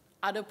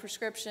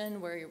 auto-prescription,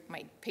 where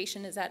my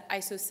patient is at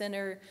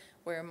ISO-center,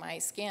 where my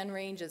scan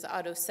range is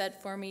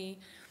auto-set for me,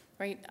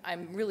 right?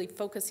 I'm really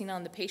focusing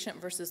on the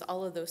patient versus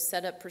all of those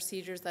setup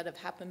procedures that have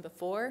happened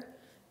before.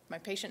 My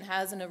patient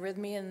has an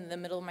arrhythmia in the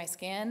middle of my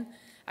scan,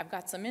 I've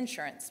got some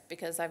insurance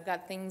because I've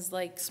got things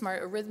like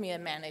smart arrhythmia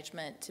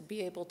management to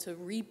be able to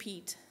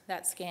repeat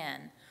that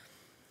scan.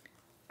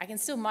 I can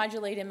still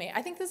modulate MA.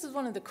 I think this is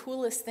one of the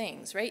coolest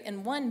things, right?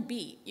 In one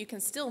beat, you can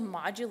still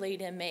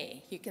modulate MA.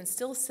 You can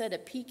still set a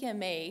peak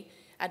MA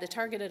at a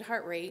targeted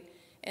heart rate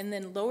and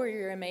then lower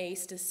your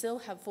MAs to still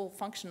have full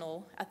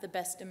functional at the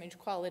best image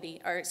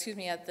quality, or excuse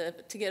me,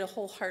 to get a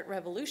whole heart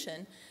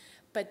revolution,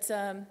 but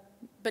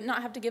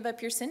not have to give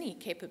up your cine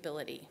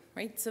capability,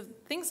 right? So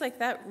things like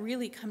that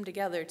really come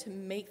together to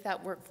make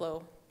that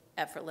workflow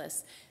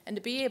effortless and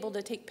to be able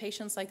to take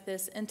patients like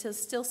this and to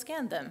still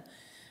scan them,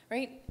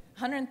 right?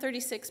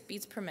 136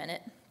 beats per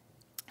minute,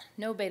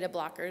 no beta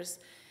blockers.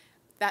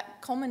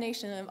 That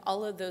culmination of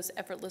all of those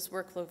effortless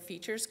workflow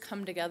features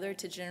come together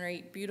to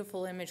generate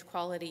beautiful image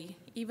quality,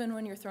 even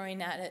when you're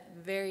throwing at it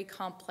very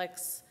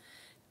complex,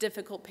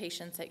 difficult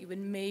patients that you would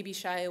maybe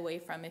shy away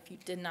from if you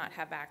did not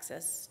have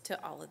access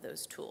to all of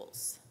those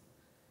tools.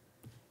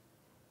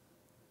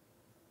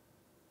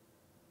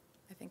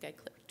 I think I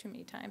clicked too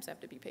many times. I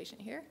have to be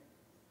patient here.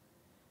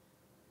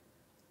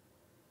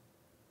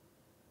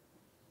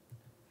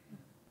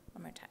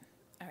 One more time.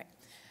 All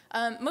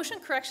right. Motion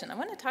correction. I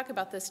want to talk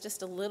about this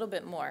just a little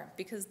bit more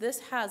because this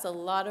has a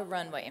lot of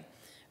runway,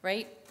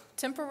 right?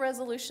 Temporal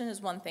resolution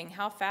is one thing.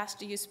 How fast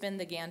do you spin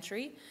the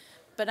gantry?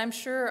 But I'm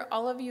sure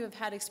all of you have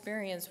had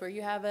experience where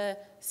you have a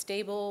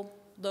stable,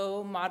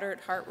 low, moderate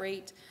heart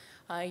rate.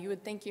 You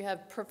would think you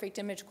have perfect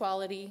image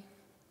quality,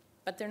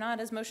 but they're not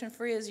as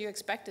motion-free as you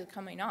expected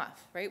coming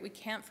off, right? We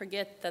can't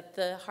forget that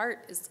the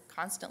heart is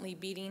constantly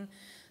beating,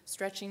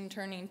 stretching,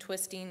 turning,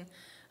 twisting,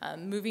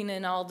 moving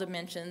in all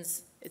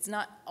dimensions. It's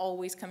not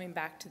always coming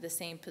back to the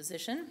same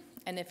position.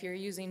 And if you're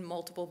using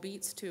multiple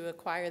beats to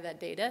acquire that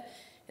data,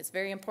 it's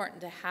very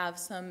important to have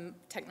some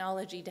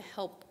technology to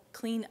help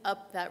clean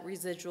up that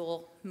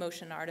residual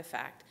motion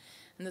artifact.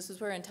 And this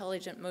is where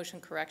intelligent motion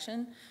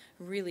correction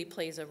really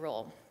plays a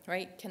role,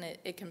 right?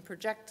 It can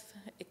project,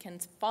 it can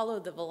follow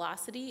the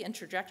velocity and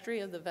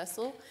trajectory of the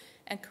vessel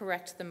and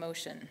correct the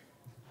motion.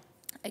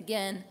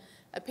 Again,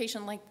 a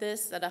patient like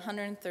this at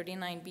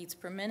 139 beats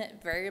per minute,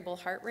 variable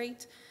heart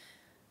rate,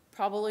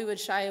 probably would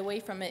shy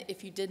away from it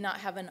if you did not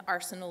have an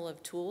arsenal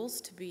of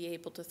tools to be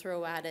able to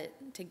throw at it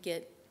to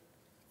get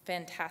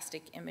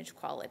fantastic image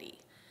quality.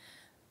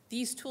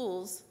 These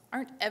tools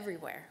aren't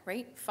everywhere,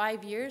 right?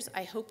 5 years,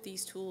 I hope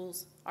these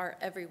tools are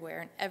everywhere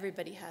and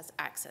everybody has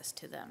access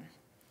to them.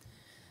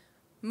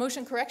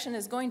 Motion correction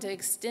is going to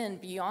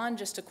extend beyond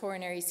just a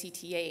coronary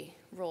CTA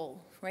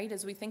role, right?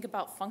 As we think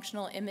about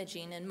functional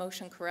imaging and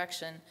motion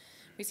correction,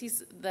 we see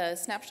the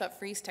snapshot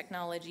freeze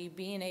technology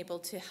being able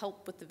to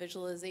help with the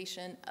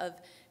visualization of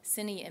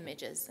cine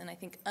images, and I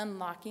think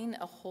unlocking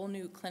a whole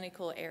new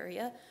clinical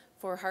area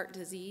for heart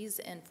disease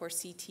and for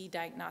CT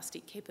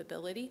diagnostic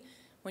capability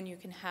when you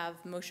can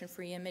have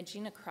motion-free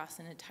imaging across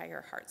an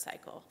entire heart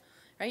cycle,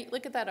 right?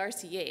 Look at that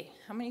RCA.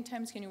 How many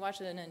times can you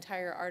watch an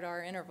entire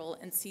R-to-R interval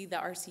and see the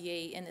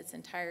RCA in its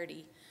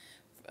entirety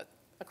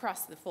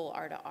across the full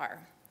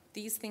R-to-R?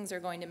 These things are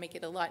going to make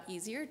it a lot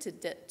easier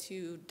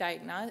to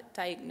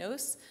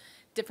diagnose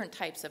different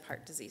types of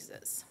heart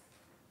diseases.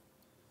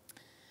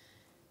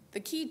 The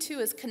key, too,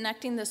 is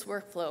connecting this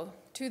workflow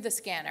to the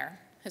scanner.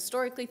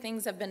 Historically,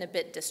 things have been a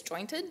bit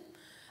disjointed,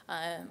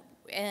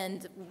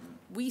 and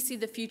we see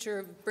the future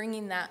of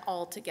bringing that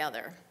all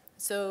together.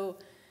 So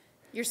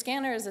your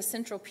scanner is a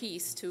central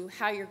piece to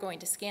how you're going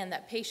to scan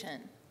that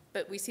patient,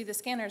 but we see the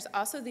scanner is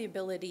also the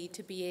ability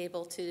to be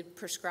able to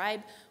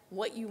prescribe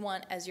what you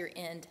want as your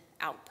end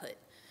output.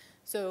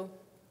 So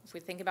if we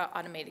think about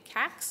automated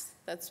CACs,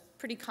 that's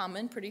pretty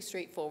common, pretty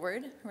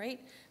straightforward, right?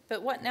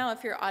 But what now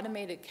if your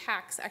automated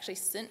CACs actually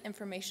sent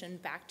information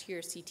back to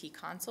your CT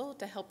console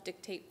to help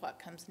dictate what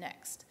comes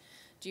next?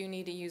 Do you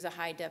need to use a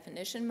high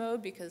definition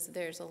mode because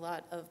there's a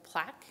lot of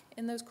plaque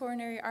in those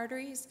coronary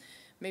arteries?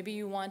 Maybe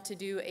you want to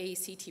do a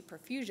CT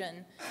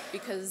perfusion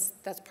because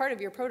that's part of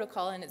your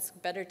protocol and it's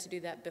better to do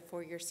that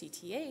before your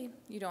CTA.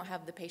 You don't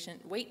have the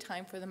patient wait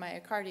time for the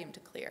myocardium to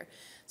clear.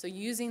 So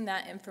using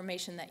that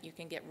information that you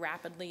can get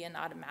rapidly and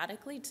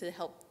automatically to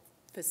help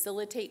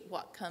facilitate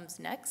what comes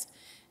next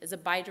is a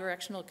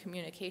bidirectional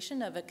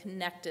communication of a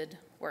connected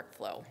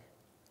workflow.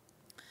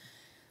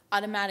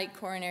 Automatic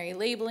coronary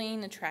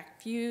labeling,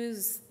 track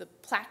views, the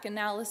plaque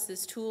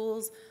analysis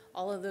tools,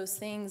 all of those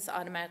things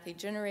automatically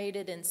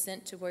generated and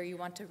sent to where you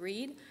want to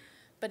read,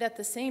 but at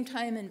the same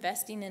time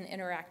investing in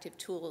interactive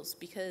tools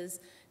because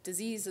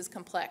disease is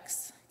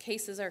complex,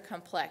 cases are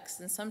complex,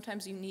 and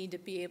sometimes you need to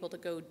be able to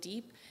go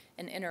deep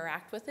and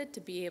interact with it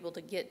to be able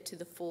to get to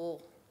the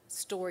full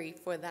story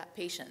for that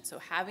patient. So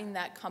having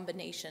that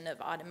combination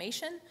of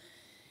automation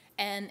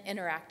and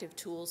interactive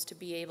tools to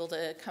be able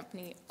to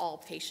accompany all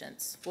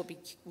patients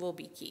will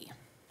be key.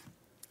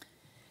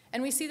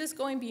 And we see this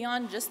going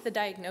beyond just the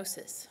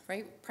diagnosis,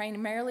 right?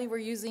 Primarily we're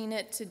using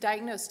it to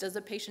diagnose, does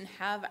a patient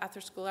have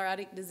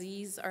atherosclerotic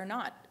disease or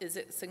not? Is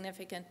it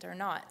significant or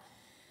not?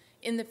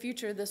 In the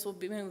future, this will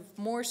move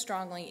more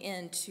strongly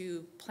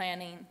into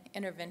planning,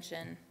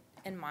 intervention,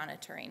 and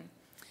monitoring.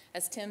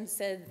 As Tim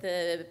said,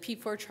 the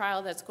P4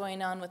 trial that's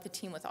going on with the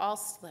team with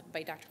ALS, led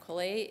by Dr.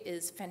 Collet,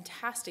 is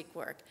fantastic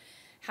work.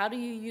 How do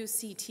you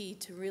use CT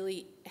to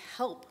really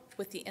help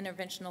with the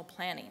interventional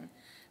planning?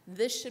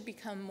 This should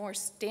become more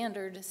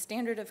standard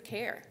of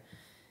care,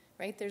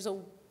 right? There's a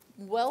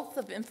wealth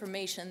of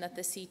information that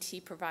the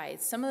CT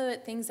provides. Some of the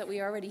things that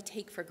we already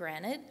take for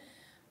granted,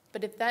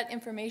 but if that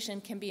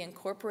information can be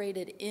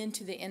incorporated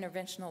into the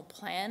interventional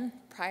plan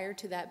prior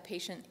to that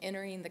patient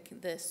entering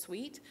the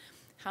suite,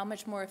 how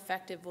much more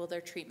effective will their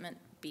treatment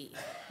be,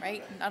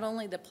 right? Not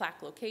only the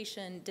plaque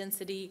location,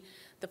 density,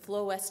 the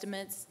flow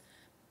estimates,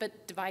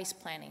 but device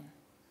planning,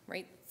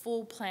 right?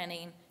 Full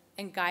planning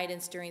and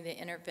guidance during the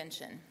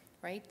intervention,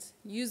 right?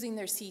 Using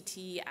their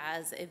CT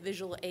as a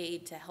visual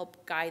aid to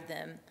help guide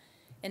them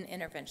in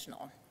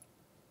interventional.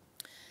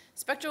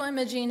 Spectral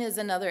imaging is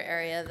another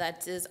area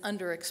that is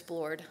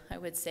underexplored, I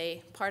would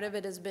say. Part of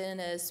it has been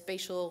a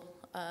spatial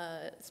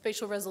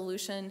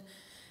resolution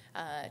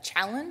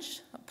challenge.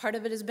 Part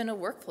of it has been a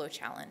workflow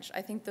challenge.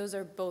 I think those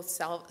are both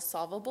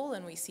solvable,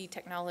 and we see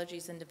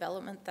technologies in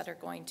development that are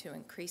going to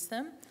increase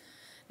them.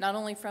 Not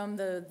only from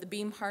the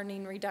beam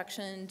hardening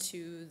reduction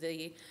to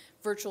the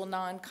virtual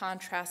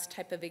non-contrast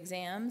type of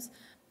exams,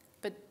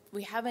 but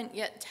we haven't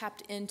yet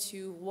tapped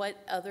into what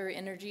other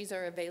energies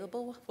are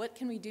available. What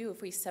can we do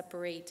if we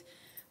separate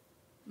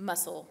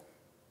muscle,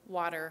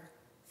 water,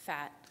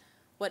 fat?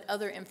 What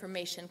other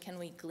information can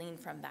we glean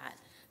from that?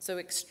 So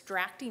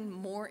extracting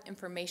more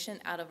information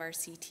out of our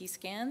CT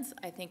scans,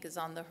 I think, is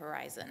on the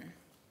horizon.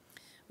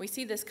 We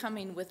see this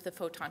coming with the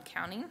photon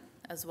counting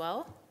as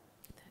well.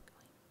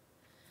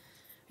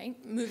 Right?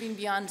 Moving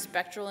beyond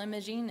spectral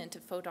imaging into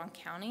photon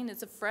counting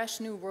is a fresh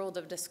new world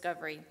of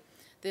discovery.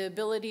 The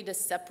ability to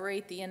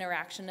separate the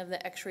interaction of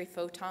the X-ray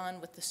photon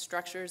with the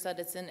structures that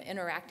it's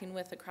interacting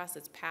with across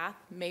its path,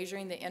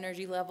 measuring the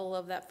energy level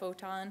of that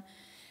photon,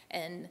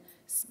 and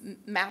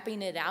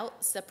mapping it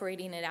out,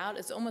 separating it out,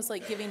 is almost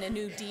like giving a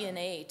new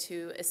DNA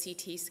to a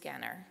CT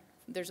scanner.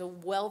 There's a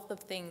wealth of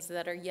things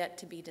that are yet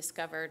to be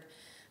discovered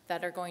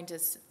that are going to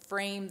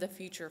frame the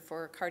future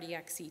for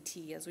cardiac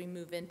CT as we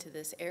move into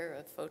this era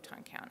of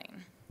photon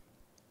counting.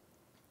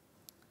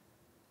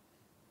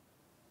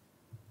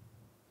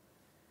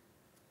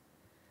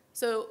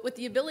 So with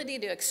the ability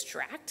to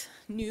extract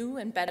new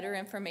and better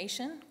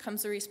information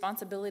comes the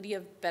responsibility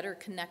of better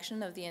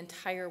connection of the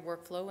entire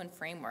workflow and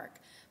framework.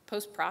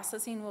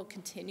 Post-processing will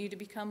continue to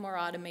become more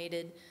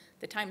automated.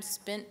 The time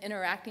spent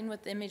interacting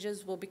with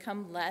images will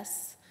become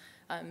less,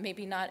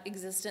 maybe not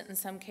existent in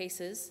some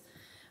cases.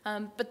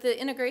 But the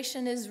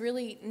integration is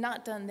really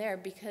not done there,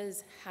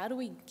 because how do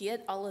we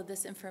get all of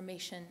this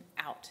information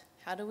out?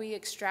 How do we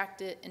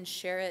extract it and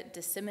share it,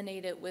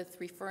 disseminate it with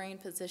referring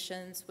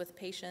physicians, with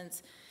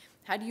patients?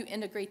 How do you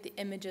integrate the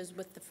images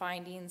with the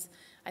findings?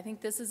 I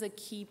think this is a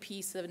key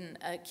piece and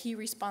a key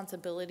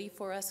responsibility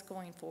for us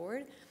going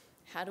forward.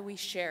 How do we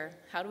share?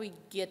 How do we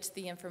get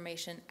the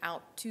information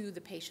out to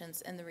the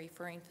patients and the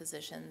referring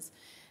physicians?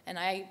 And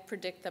I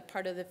predict that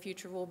part of the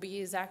future will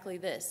be exactly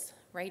this,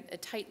 right? A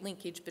tight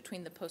linkage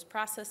between the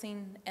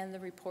post-processing and the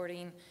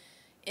reporting,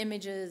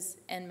 images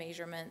and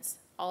measurements,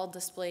 all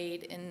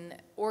displayed and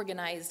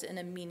organized in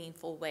a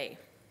meaningful way.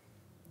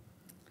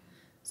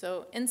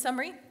 So in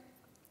summary,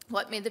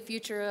 what may the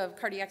future of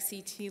cardiac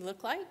CT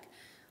look like?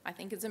 I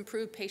think it's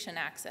improved patient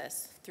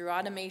access through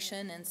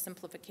automation and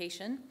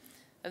simplification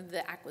of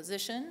the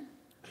acquisition,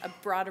 a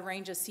broader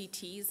range of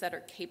CTs that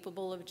are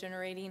capable of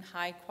generating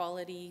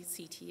high-quality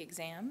CT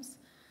exams.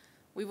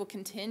 We will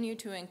continue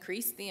to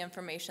increase the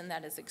information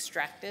that is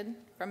extracted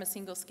from a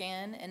single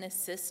scan and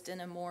assist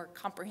in a more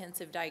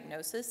comprehensive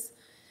diagnosis,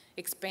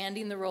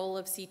 expanding the role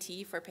of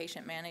CT for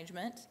patient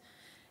management,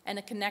 and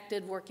a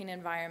connected working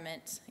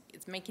environment.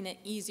 It's making it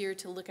easier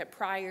to look at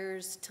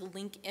priors, to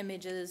link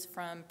images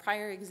from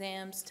prior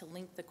exams, to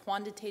link the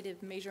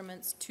quantitative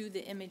measurements to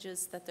the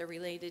images that they're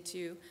related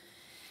to,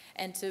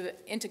 and to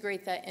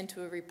integrate that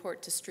into a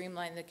report to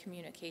streamline the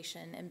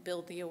communication and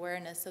build the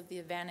awareness of the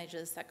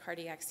advantages that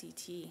cardiac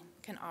CT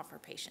can offer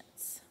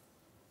patients.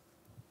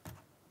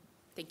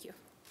 Thank you.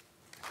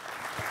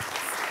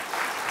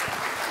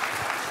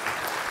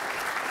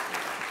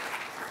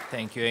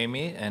 Thank you,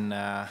 Amy. And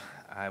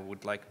I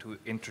would like to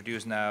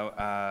introduce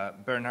now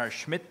Bernhard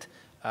Schmidt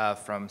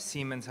from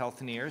Siemens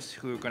Healthineers,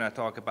 who are going to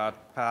talk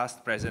about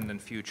past, present,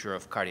 and future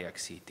of cardiac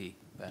CT.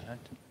 Bernhard.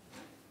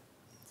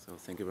 So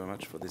thank you very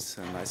much for this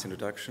nice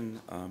introduction.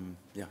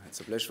 Yeah,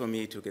 it's a pleasure for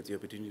me to get the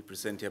opportunity to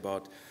present here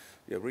about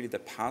really the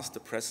past, the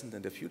present,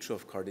 and the future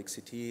of cardiac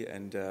CT,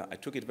 and I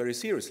took it very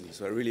seriously.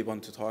 So I really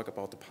want to talk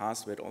about the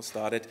past, where it all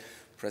started,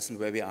 present,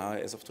 where we are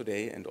as of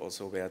today, and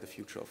also where the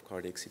future of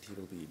cardiac CT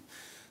will be.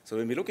 So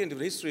when we look into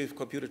the history of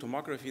computer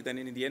tomography, then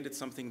in the end it's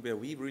something where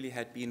we really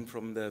had been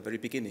from the very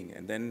beginning,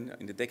 and then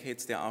in the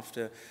decades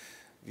thereafter,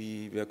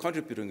 we were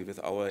contributing with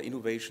our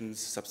innovations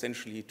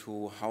substantially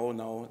to how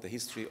now the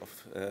history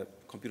of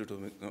computer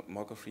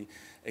tomography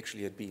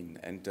actually had been.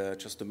 And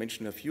just to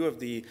mention a few of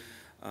the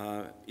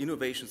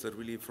innovations that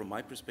really, from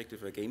my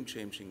perspective, are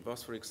game-changing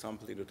was, for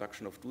example, the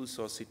introduction of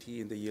dual-source CT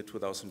in the year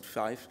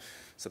 2005,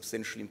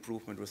 substantial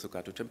improvement with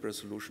regard to temporal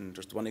resolution.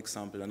 Just one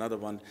example. Another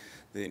one,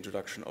 the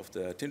introduction of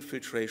the tint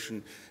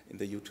filtration in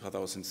the year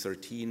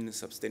 2013,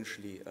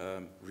 substantially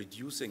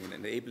reducing and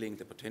enabling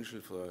the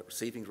potential for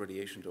saving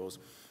radiation dose.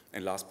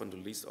 And last but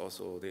not least,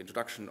 also the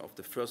introduction of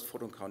the first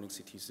photon counting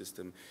CT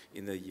system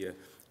in the year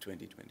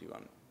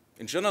 2021.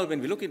 In general, when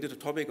we look into the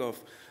topic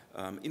of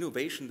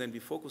innovation, then we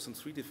focus on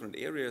three different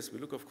areas. We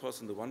look, of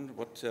course, on the one,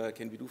 what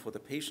can we do for the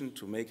patient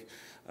to make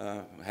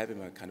have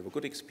him a kind of a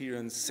good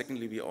experience.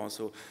 Secondly, we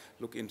also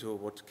look into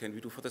what can we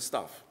do for the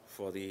staff,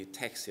 for the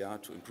techs, yeah,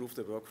 to improve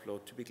the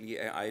workflow, typically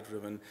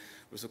AI-driven,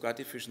 with regard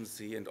to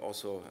efficiency and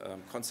also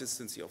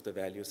consistency of the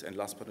values. And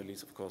last but not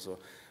least, of course,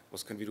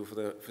 what can we do for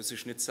the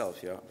physician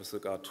itself, yeah, with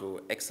regard to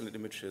excellent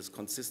images,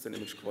 consistent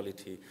image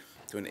quality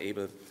to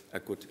enable a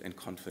good and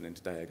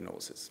confident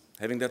diagnosis.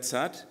 Having that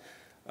said,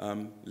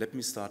 let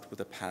me start with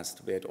the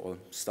past, where it all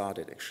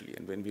started actually.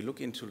 And when we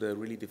look into the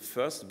really the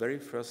very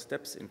first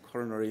steps in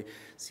coronary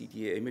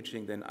CTA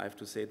imaging, then I have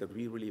to say that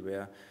we really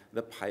were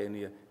the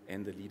pioneer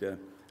and the leader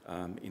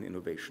in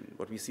innovation.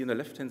 What we see on the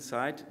left-hand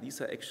side, these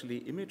are actually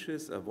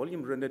images, a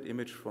volume-rendered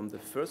image from the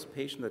first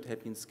patient that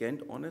had been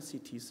scanned on a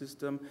CT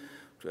system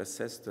to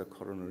assess the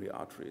coronary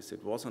arteries.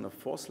 It was on a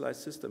 4-slice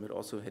system. It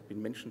also had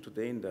been mentioned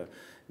today in the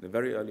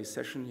very early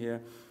session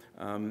here.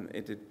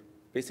 It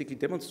basically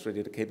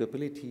demonstrated the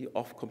capability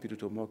of computed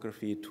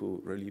tomography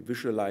to really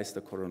visualize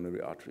the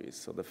coronary arteries.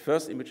 So the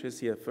first images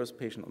here, first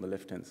patient on the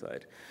left-hand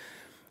side.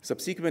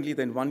 Subsequently,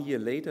 then 1 year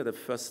later, the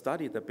first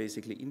study that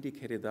basically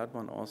indicated that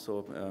one,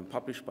 also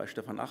published by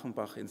Stefan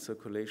Achenbach in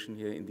Circulation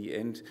here in the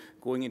end,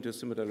 going into a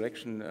similar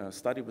direction,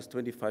 study with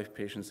 25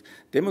 patients,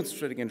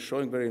 demonstrating and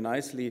showing very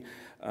nicely,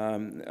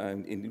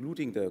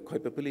 including the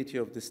capability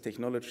of this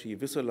technology,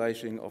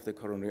 visualizing of the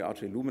coronary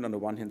artery lumen on the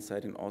one hand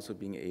side, and also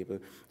being able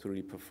to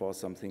really perform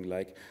something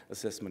like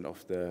assessment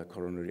of the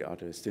coronary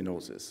artery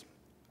stenosis.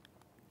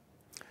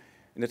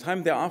 In the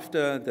time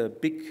thereafter, the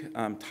big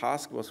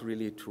task was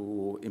really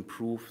to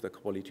improve the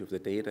quality of the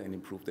data and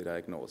improve the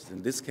diagnosis.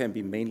 And this can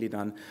be mainly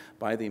done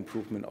by the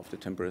improvement of the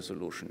temporal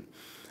resolution.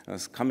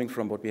 As coming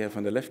from what we have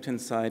on the left-hand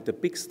side, the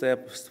big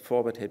steps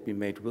forward had been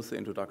made with the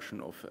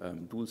introduction of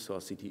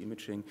dual-source CT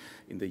imaging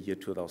in the year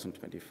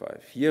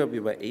 2025. Here,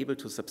 we were able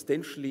to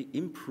substantially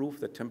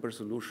improve the temporal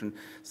resolution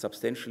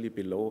substantially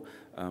below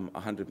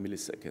 100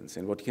 milliseconds.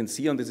 And what you can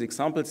see on these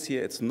examples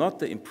here, it's not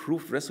the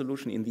improved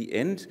resolution in the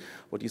end.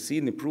 What you see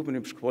in the improvement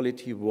in image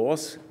quality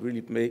was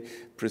really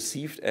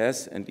perceived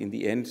as, and in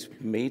the end,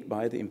 made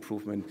by the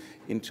improvement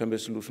in temporal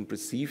resolution,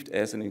 perceived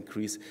as an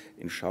increase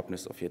in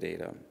sharpness of your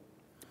data.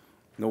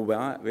 Now,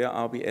 where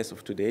are we as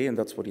of today? And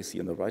that's what you see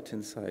on the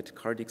right-hand side.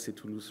 Cardiac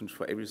solutions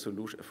for every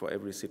solution, for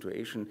every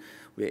situation.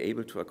 We are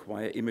able to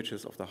acquire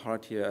images of the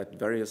heart here at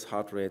various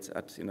heart rates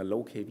in a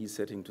low kV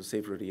setting to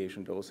save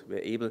radiation dose. We're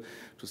able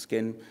to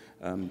scan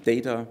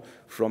data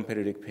from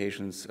pediatric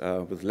patients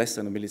with less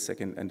than a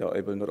millisecond, and are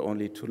able not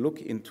only to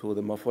look into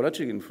the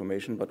morphological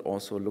information, but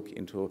also look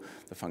into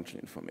the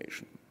functional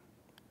information.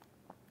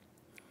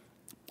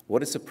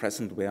 What is the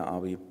present? Where are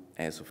we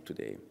as of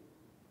today?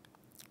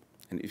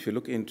 And if you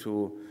look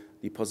into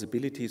the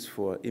possibilities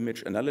for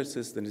image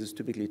analysis, then this is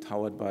typically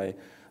powered by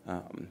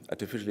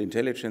artificial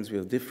intelligence. We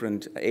have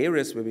different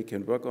areas where we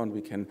can work on. We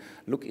can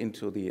look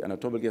into the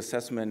anatomical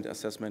assessment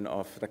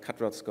of the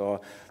Cutrad score,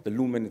 the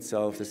lumen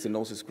itself, the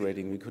stenosis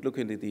grading. We could look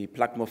into the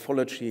plaque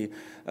morphology,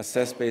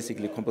 assess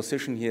basically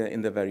composition here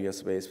in the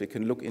various ways. We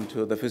can look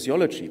into the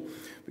physiology.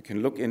 We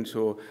can look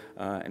into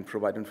and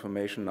provide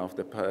information of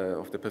the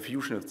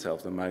perfusion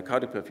itself, the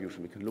myocardial perfusion.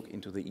 We can look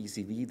into the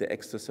ECV, the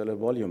extracellular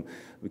volume.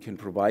 We can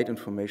provide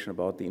information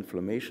about the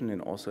inflammation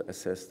and also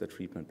assess the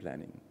treatment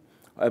planning.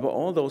 However,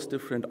 all those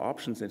different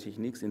options and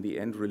techniques in the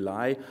end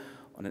rely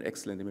on an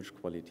excellent image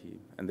quality.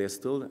 And there's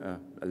still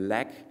a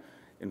lack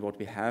in what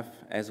we have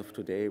as of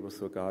today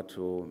with regard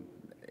to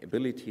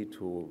ability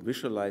to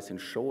visualize and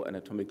show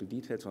anatomical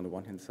details on the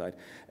one hand side,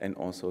 and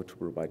also to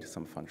provide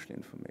some functional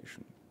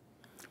information.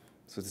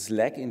 So this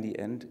lack in the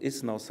end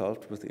is now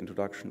solved with the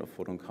introduction of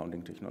photon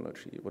counting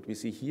technology. What we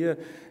see here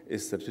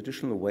is the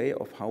traditional way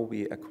of how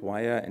we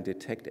acquire and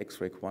detect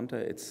X-ray quanta.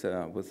 It's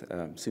with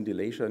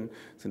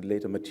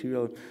scintillator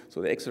material.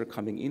 So the X-ray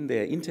coming in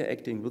there,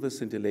 interacting with the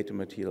scintillator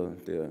material,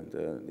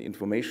 the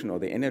information or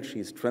the energy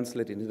is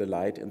translated into the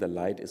light, and the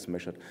light is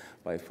measured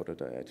by a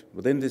photodiode.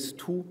 Within this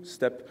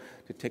two-step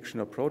detection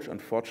approach,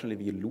 unfortunately,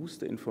 we lose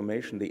the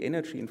information, the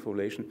energy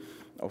information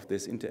of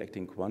this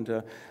interacting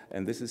quanta,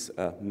 and this is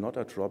not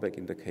a drawback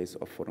in the case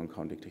of photon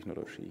counting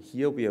technology.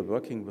 Here we are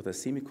working with a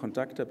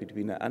semiconductor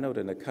between an anode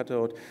and a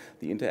cathode.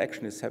 The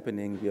interaction is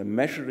happening. We are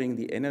measuring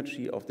the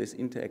energy of this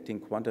interacting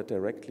quanta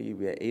directly.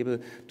 We are able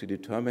to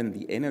determine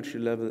the energy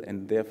level,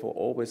 and therefore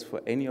always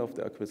for any of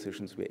the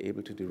acquisitions we are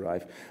able to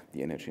derive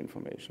the energy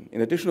information.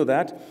 In addition to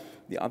that,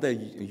 the other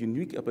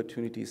unique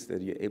opportunities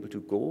that you're able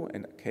to go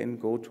and can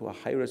go to a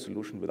high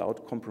resolution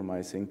without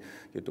compromising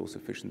your dose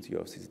efficiency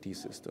of CCT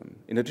system.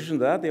 In addition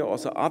to that, there are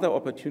also other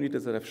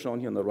opportunities that I've shown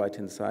here on the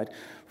right-hand side.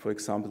 For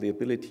example, the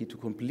ability to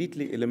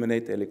completely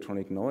eliminate the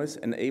electronic noise,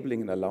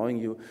 enabling and allowing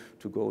you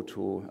to go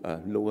to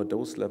lower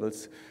dose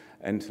levels.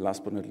 And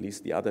last but not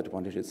least, the other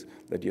advantage is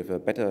that you have a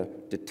better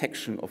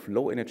detection of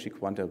low energy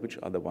quanta, which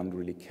are the one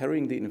really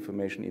carrying the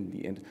information in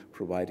the end,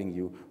 providing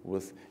you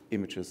with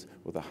images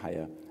with a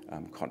higher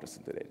contrast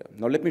in the data.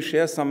 Now let me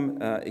share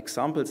some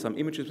examples, some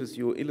images with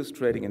you,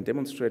 illustrating and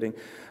demonstrating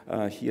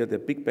here the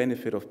big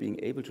benefit of being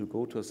able to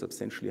go to a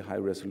substantially high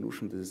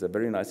resolution. This is a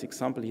very nice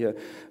example here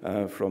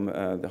from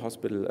the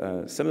hospital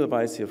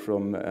Semmelweis here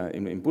from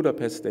in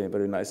Budapest. They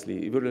very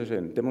nicely illustrate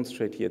and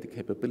demonstrate here the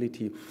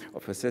capability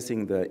of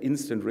assessing the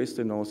instant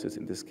restenosis,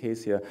 in this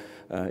case here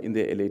in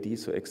the LED,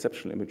 so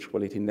exceptional image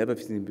quality, never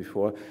seen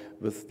before,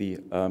 with the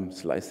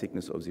slice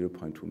thickness of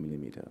 0.2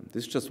 millimeter.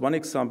 This is just one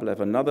example. I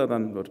have another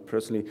one, what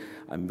personally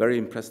I'm very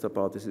impressed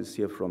about. This is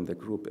here from the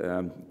group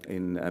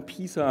in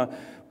Pisa.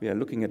 We are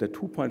looking at a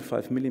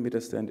 2.5 millimeter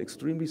stent,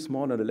 extremely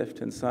small on the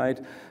left-hand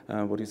side.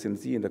 What you can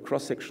see in the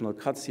cross-sectional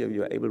cuts here,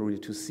 you are able really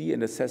to see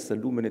and assess the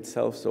lumen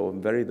itself. So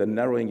the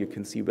narrowing, you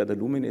can see where the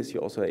lumen is.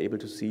 You also are able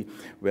to see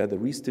where the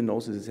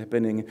restenosis is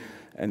happening.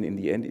 And in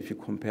the end, if you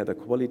compare the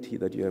quality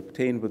that you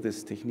obtain with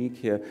this technique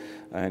here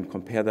and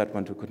compare that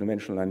one to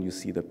conventional line, you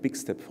see the big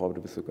step forward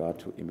with regard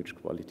to image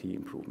quality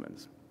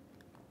improvements.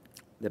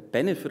 The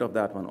benefit of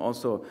that one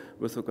also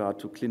with regard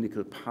to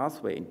clinical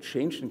pathway and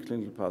change in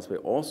clinical pathway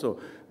also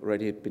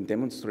already had been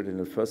demonstrated in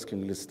the first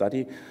clinical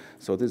study.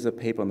 So this is a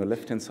paper on the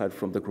left-hand side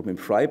from the group in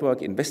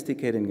Freiburg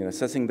investigating and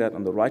assessing that.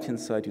 On the right-hand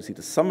side, you see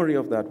the summary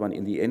of that one,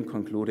 in the end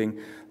concluding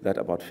that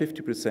about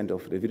 50%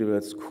 of the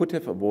individuals could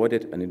have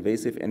avoided an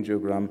invasive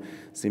angiogram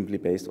simply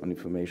based on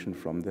information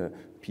from the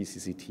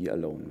PCCT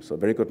alone. So a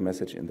very good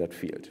message in that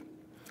field.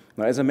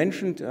 Now, as I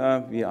mentioned,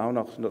 we are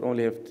not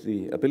only have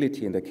the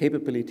ability and the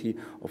capability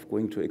of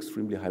going to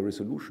extremely high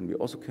resolution, we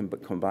also can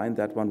combine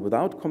that one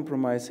without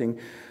compromising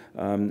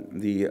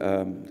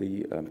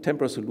the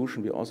temporal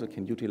solution. We also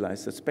can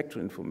utilize the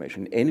spectral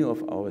information in any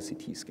of our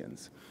CT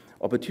scans.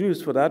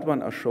 Opportunities for that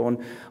one are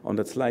shown on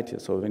that slide here.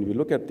 So when we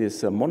look at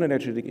this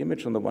monoenergetic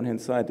image on the one hand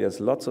side,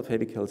 there's lots of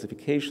heavy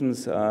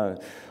calcifications,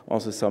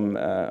 also some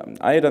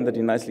iodine that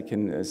you nicely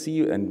can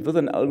see. And with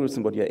an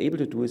algorithm, what you're able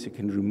to do is you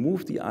can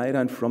remove the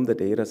iodine from the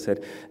data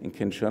set and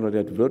can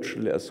generate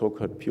virtually a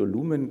so-called pure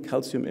lumen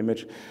calcium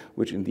image,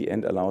 which in the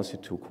end allows you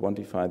to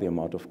quantify the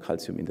amount of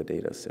calcium in the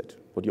data set.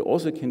 What you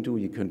also can do,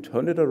 you can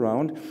turn it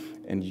around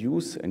and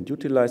use and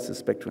utilize the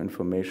spectral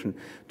information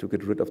to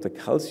get rid of the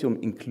calcium,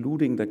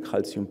 including the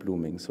calcium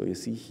blooming. So you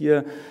see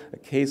here a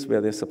case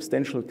where there's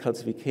substantial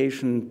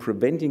calcification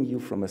preventing you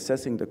from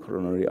assessing the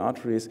coronary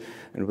arteries,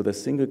 and with a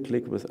single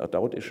click without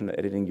additional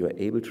editing, you are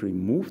able to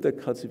remove the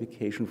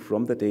calcification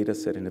from the data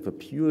set and have a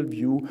pure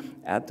view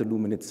at the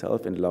lumen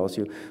itself, and allows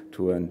you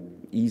to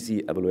an easy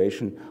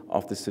evaluation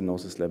of the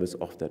stenosis levels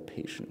of that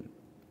patient.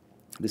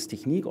 This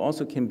technique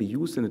also can be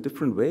used in a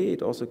different way.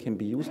 It also can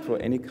be used for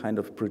any kind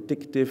of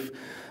predictive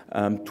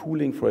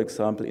tooling, for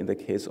example, in the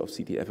case of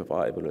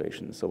CT-FFR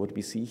evaluation. So what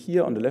we see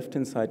here on the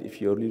left-hand side,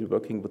 if you're really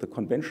working with the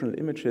conventional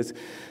images,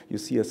 you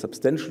see a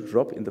substantial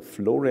drop in the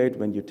flow rate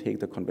when you take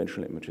the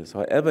conventional images.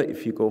 However,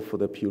 if you go for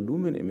the pure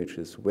lumen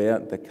images, where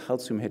the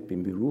calcium had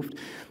been removed,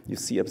 you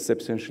see a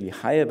substantially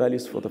higher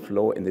values for the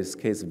flow. In this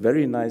case,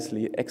 very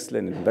nicely,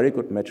 excellent, and very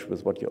good match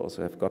with what you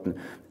also have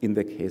gotten in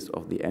the case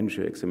of the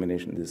angio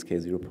examination, in this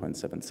case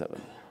 0.77.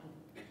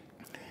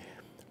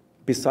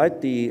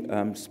 Beside the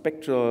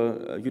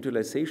spectral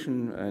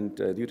utilization and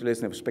the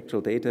utilization of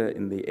spectral data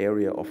in the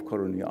area of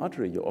coronary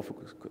artery, you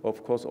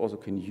of course also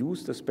can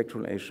use the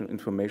spectral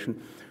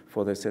information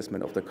for the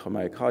assessment of the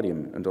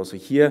myocardium. And also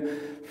here,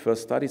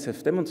 first studies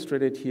have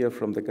demonstrated here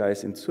from the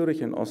guys in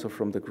Zurich and also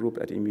from the group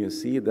at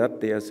MUSC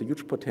that there's a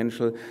huge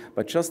potential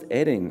by just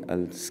adding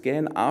a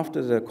scan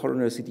after the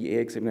coronary CTA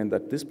examination,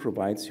 that this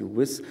provides you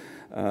with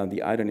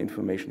the iodine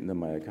information in the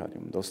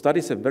myocardium. Those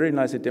studies have very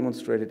nicely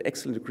demonstrated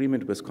excellent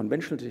agreement with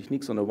conventional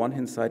techniques on the one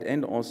hand side,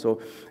 and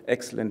also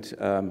excellent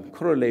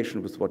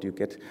correlation with what you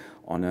get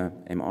on a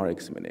MR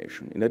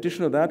examination. In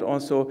addition to that,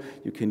 also,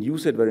 you can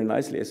use it very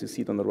nicely, as you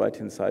see it on the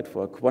right-hand side,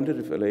 for a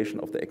quantitative evaluation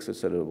of the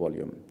extracellular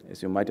volume.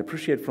 As you might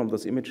appreciate from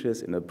those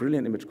images, in a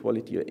brilliant image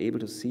quality, you're able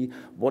to see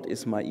what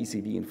is my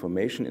ECV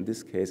information, in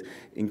this case,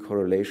 in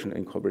correlation,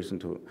 in comparison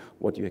to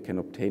what you can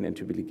obtain and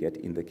typically get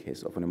in the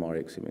case of an MR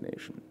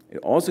examination. It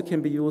also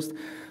can be used,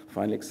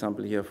 final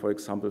example here, for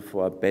example,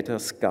 for a better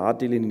scar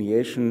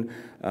delineation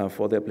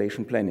for the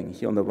ablation planning.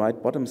 Here on the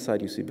right bottom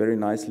side, you see very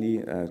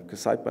nicely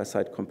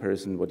side-by-side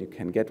comparison what you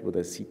can get with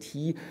a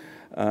CT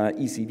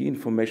ECV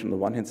information on the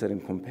one hand side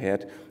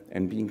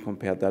and being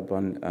compared that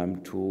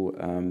one to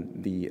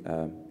the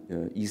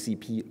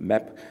ECP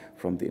map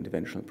from the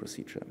interventional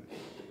procedure.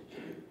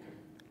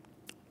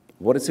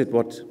 What is it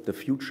what the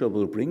future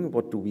will bring?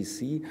 What do we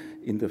see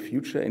in the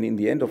future? And in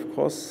the end, of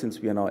course, since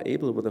we are now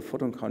able with a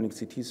photon counting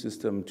CT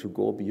system to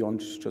go beyond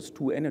just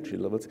 2 energy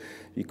levels,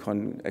 we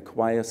can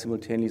acquire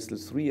simultaneously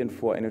 3 and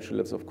 4 energy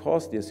levels. Of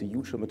course, there's a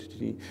huge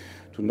opportunity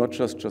to not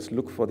just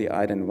look for the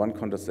iodine in one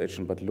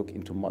condensation, but look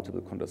into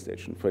multiple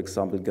condensation. For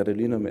example,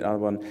 gadolinium in other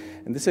one.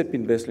 And this had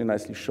been very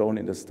nicely shown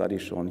in the study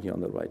shown here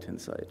on the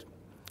right-hand side.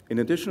 In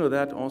addition to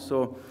that,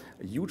 also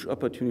huge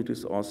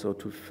opportunities also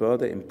to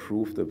further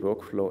improve the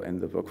workflow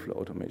and the workflow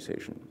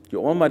automation. You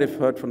all might have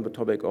heard from the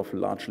topic of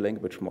large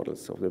language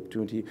models, of the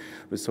opportunity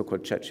with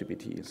so-called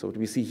ChatGPT. So what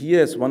we see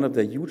here is one of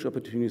the huge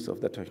opportunities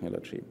of that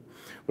technology.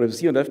 What we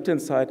see on the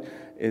left-hand side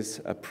is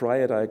a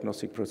prior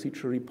diagnostic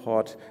procedure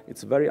report.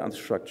 It's very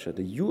unstructured.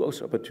 The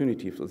huge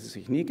opportunity for this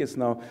technique is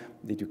now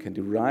that you can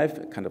derive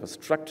a kind of a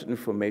structured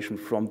information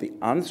from the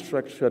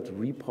unstructured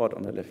report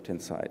on the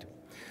left-hand side.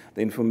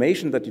 The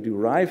information that you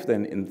derive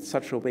then in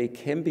such a way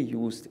can be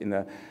used in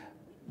a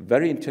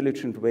very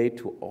intelligent way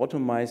to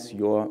automate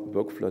your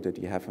workflow that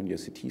you have on your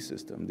CT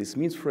system. This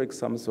means, for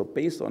example, so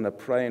based on a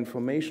prior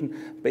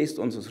information, based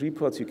on those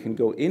reports, you can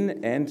go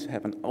in and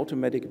have an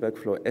automatic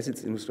workflow, as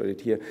it's illustrated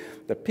here,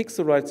 that picks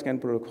the right scan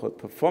protocol,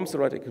 performs the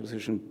right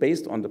acquisition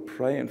based on the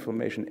prior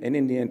information, and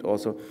in the end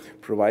also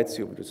provides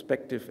you with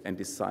respective and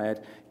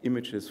desired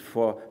images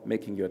for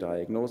making your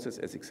diagnosis,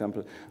 as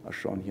example are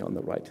shown here on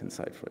the right-hand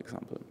side, for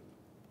example.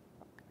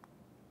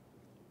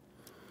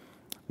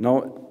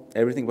 Now,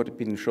 everything what has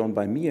been shown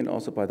by me and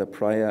also by the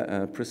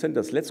prior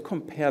presenters, let's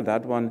compare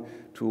that one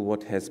to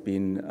what has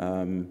been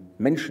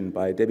mentioned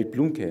by David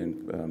Blumke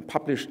and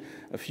published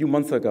a few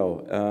months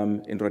ago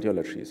in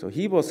Radiology. So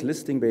he was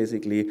listing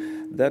basically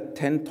that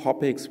 10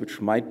 topics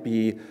which might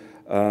be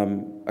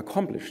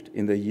accomplished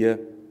in the year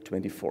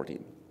 2040.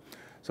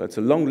 So it's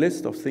a long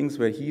list of things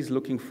where he's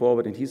looking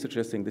forward and he's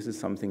suggesting this is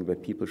something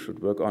that people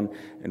should work on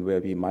and where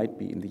we might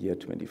be in the year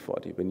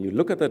 2040. When you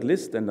look at that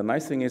list, then the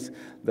nice thing is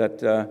that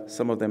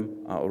some of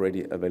them are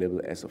already available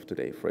as of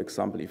today. For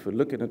example, if you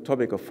look at the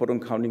topic of photon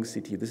counting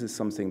CT, this is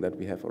something that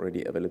we have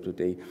already available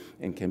today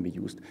and can be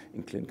used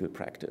in clinical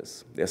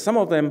practice. There are some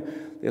of them,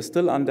 they're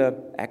still under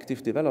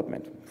active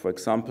development. For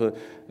example,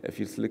 if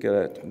you look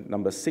at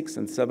number 6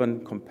 and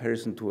 7,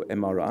 comparison to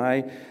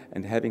MRI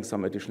and having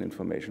some additional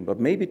information. But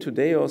maybe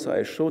today also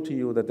I show to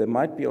you that there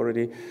might be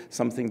already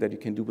something that you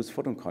can do with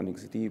photon counting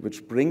CT,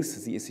 which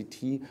brings the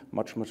ECT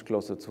much, much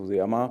closer to the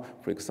MR,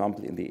 for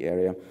example, in the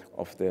area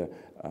of the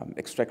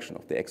extraction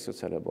of the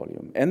extracellular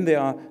volume. And there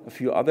are a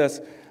few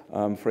others,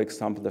 for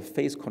example, the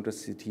phase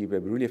contrast CT, where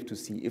we really have to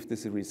see if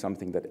this is really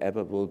something that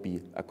ever will be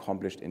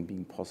accomplished and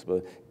being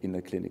possible in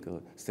a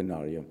clinical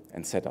scenario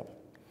and setup.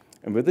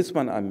 And with this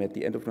one, I'm at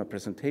the end of my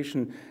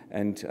presentation,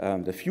 and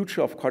the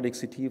future of cardiac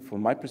CT,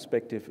 from my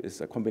perspective,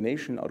 is a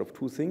combination out of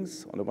two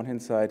things. On the one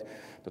hand side,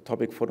 the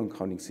topic photon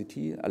counting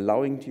CT,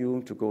 allowing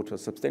you to go to a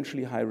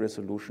substantially higher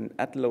resolution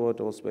at lower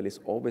dose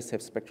values, always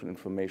have spectral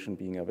information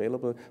being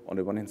available on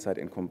the one hand side,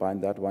 and combine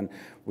that one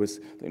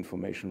with the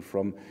information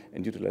from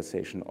and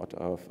utilization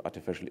of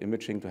artificial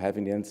imaging to have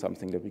in the end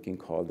something that we can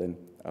call then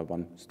a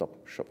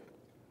one-stop shop.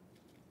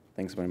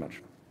 Thanks very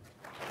much.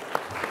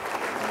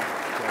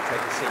 Take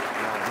a seat.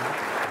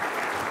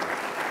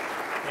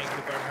 Thank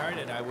you, Bernhard,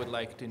 and I would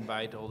like to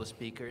invite all the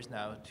speakers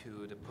now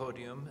to the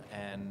podium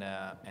and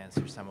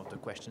answer some of the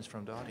questions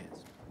from the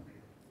audience.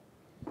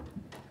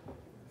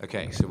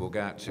 Okay, so we'll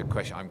go out to a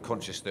question. I'm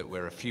conscious that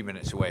we're a few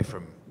minutes away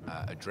from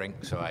a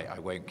drink, so I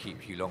won't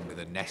keep you longer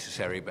than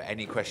necessary, but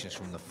any questions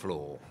from the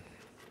floor?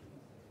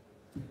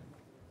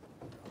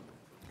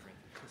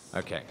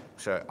 Okay,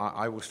 so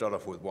I will start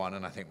off with one,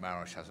 and I think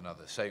Maros has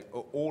another. So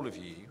all of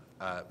you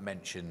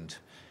mentioned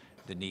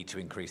the need to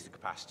increase the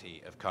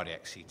capacity of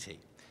cardiac CT.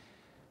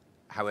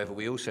 However,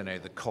 we also know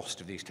the cost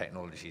of these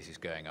technologies is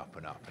going up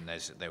and up, and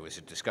there was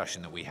a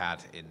discussion that we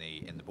had in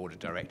the board of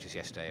directors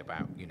yesterday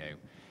about, you know,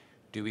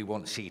 do we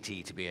want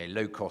CT to be a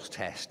low-cost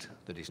test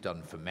that is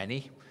done for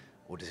many,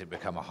 or does it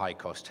become a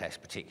high-cost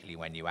test, particularly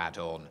when you add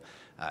on,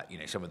 you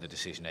know, some of the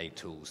decision aid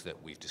tools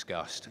that we've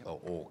discussed,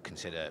 or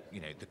consider, you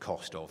know, the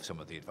cost of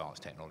some of the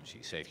advanced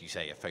technologies? So if you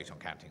say a photon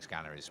counting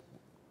scanner is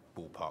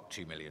ballpark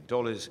 $2 million,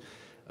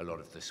 a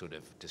lot of the sort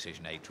of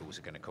decision aid tools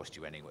are going to cost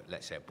you anywhere,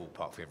 let's say a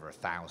ballpark figure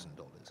 $1,000.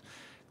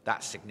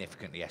 That's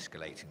significantly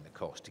escalating the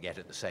cost. Yet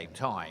at the same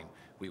time,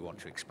 we want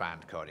to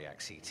expand cardiac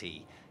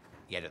CT.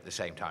 Yet at the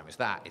same time as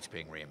that, it's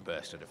being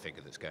reimbursed at a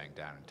figure that's going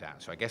down and down.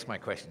 So I guess my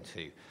question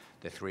to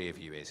the three of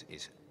you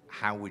is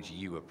how would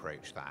you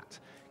approach that,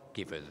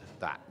 given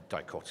that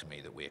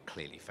dichotomy that we're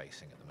clearly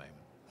facing at the moment?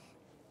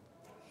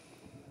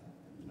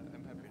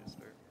 I'm happy to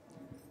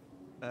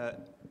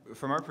start.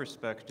 From our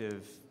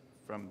perspective,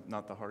 from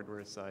not the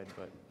hardware side,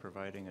 but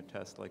providing a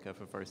test like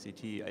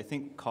FFRCT, I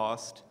think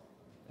cost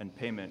and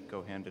payment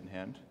go hand in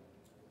hand.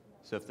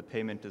 So if the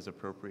payment is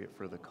appropriate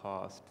for the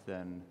cost,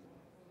 then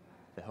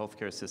the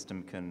healthcare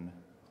system can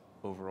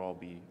overall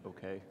be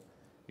okay.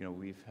 You know,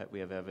 we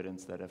have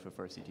evidence that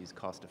FFRCT is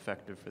cost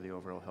effective for the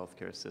overall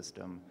healthcare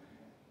system.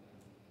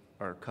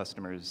 Our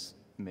customers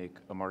make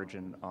a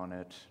margin on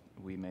it.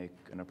 We make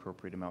an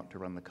appropriate amount to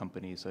run the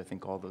company. So I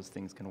think all those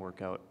things can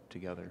work out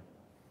together.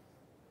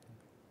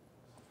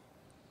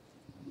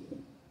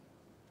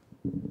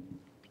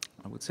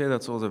 I would say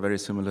that's also a very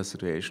similar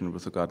situation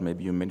with regard,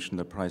 maybe you mentioned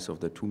the price of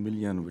the 2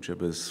 million,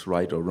 whichever is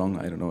right or wrong,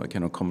 I don't know, I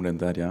cannot comment on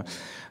that, yeah.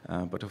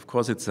 But of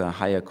course it's a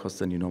higher cost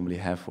than you normally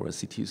have for a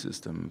CT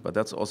system. But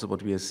that's also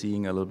what we are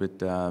seeing a little bit,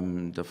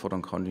 the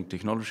photon counting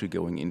technology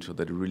going into,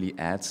 that it really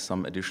adds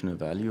some additional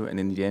value. And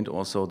in the end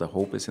also the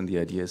hope is and the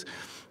idea is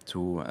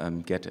to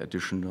get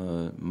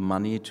additional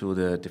money to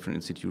the different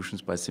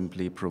institutions by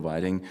simply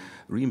providing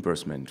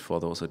reimbursement for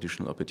those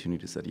additional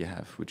opportunities that you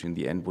have, which in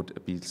the end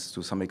would be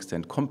to some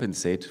extent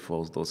compensate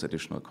for those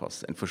additional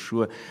costs. And for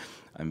sure,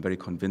 I'm very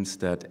convinced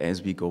that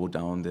as we go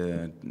down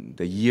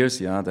the years,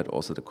 yeah, that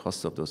also the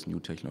cost of those new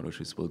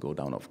technologies will go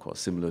down, of course,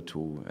 similar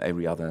to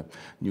every other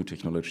new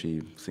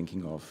technology,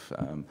 thinking of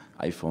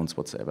iPhones,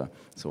 whatsoever.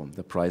 So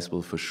the price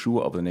will for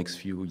sure over the next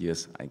few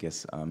years, I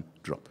guess,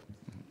 drop.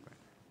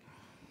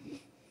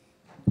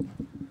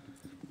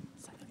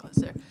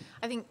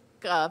 I think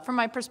from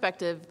my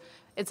perspective,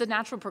 it's a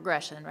natural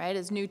progression, right?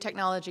 As new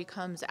technology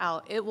comes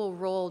out, it will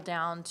roll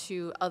down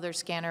to other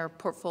scanner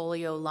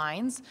portfolio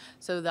lines.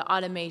 So the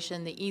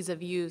automation, the ease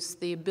of use,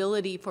 the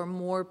ability for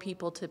more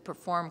people to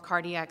perform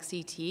cardiac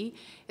CT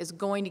is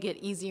going to get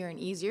easier and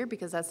easier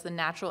because that's the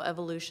natural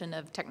evolution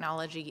of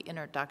technology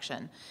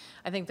introduction.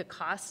 I think the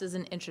cost is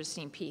an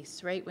interesting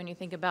piece, right? When you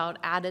think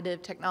about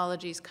additive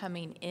technologies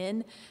coming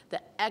in, the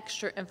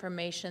extra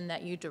information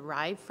that you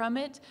derive from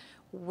it,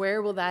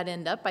 where will that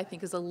end up, I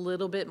think, is a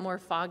little bit more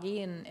foggy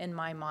in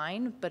my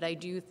mind, but I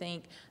do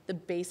think the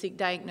basic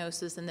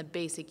diagnosis and the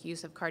basic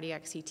use of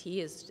cardiac CT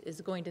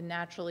is going to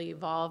naturally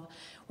evolve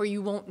where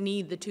you won't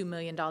need the $2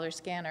 million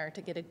scanner to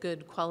get a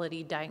good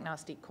quality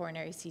diagnostic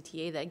coronary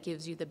CTA that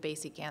gives you the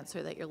basic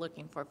answer that you're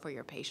looking for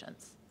your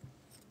patients.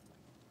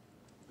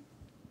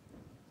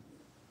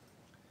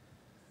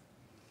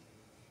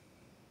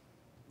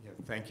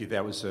 Thank you.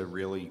 That was a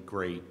really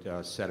great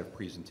set of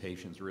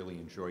presentations. Really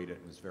enjoyed it.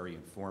 It was very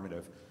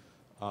informative.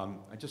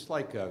 I'd just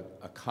like a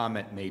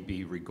comment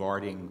maybe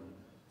regarding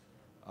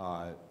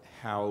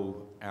how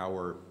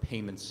our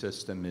payment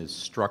system is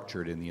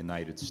structured in the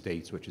United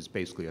States, which is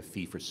basically a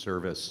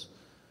fee-for-service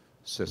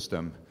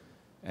system,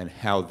 and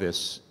how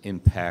this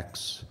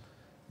impacts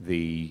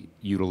the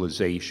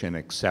utilization,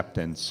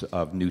 acceptance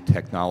of new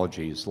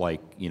technologies like,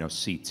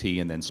 CT,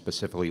 and then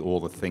specifically all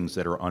the things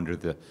that are under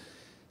the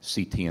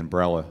CT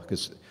umbrella,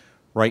 because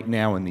right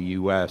now in the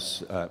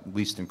U.S., at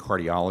least in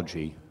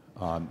cardiology,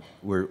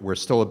 we're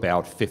still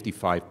about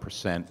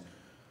 55%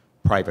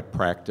 private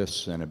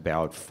practice and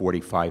about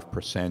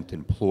 45%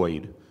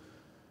 employed.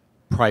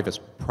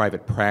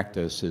 Private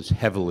practice is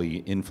heavily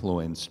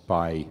influenced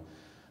by,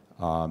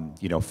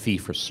 fee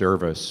for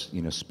service,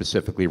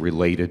 specifically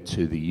related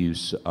to the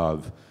use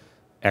of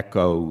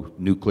echo,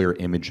 nuclear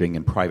imaging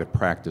in private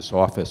practice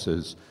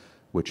offices,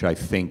 which I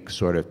think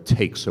sort of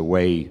takes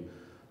away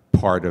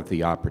part of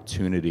the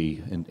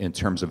opportunity in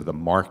terms of the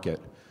market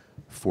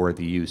for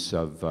the use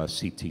of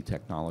CT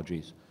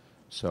technologies.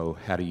 So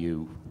how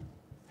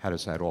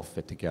does that all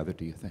fit together,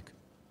 do you think?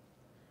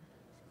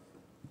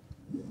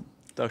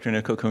 Dr.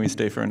 Nickel, can we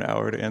stay for an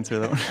hour to answer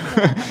that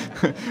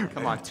one?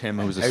 Come on, Tim,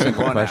 it was a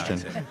simple question.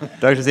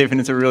 Dr. Zafin,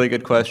 it's a really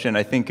good question.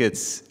 I think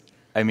it's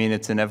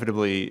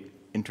inevitably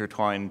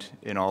intertwined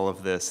in all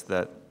of this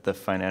that the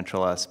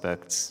financial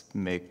aspects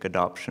make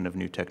adoption of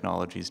new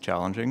technologies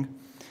challenging.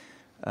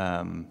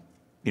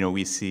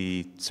 We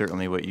see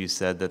certainly what you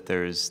said, that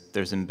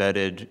there's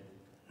embedded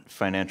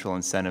financial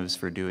incentives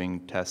for doing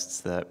tests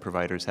that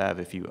providers have.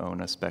 If you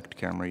own a SPECT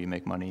camera, you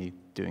make money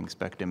doing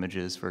SPECT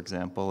images, for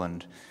example,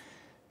 and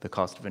the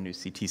cost of a new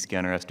CT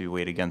scanner has to be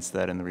weighed against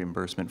that, and the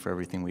reimbursement for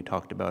everything we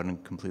talked about,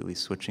 and completely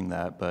switching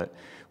that. But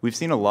we've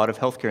seen a lot of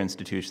healthcare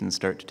institutions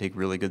start to take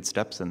really good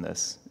steps in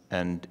this,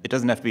 and it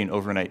doesn't have to be an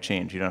overnight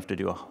change. You don't have to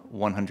do a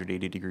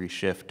 180-degree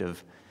shift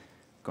of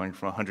going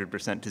from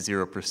 100% to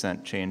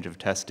 0% change of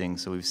testing.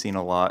 So we've seen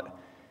a lot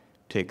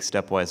take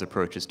stepwise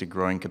approaches to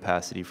growing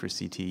capacity for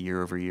CT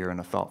year over year in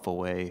a thoughtful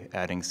way,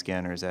 adding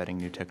scanners, adding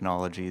new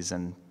technologies,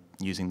 and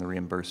using the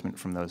reimbursement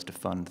from those to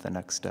fund the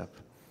next step.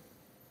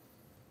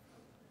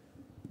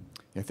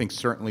 I think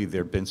certainly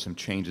there have been some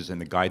changes in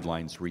the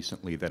guidelines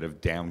recently that have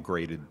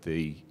downgraded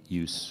the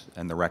use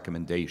and the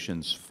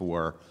recommendations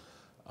for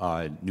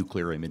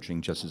nuclear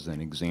imaging, just as an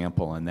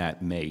example, and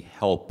that may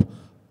help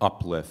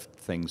uplift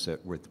things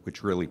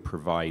which really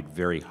provide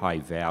very high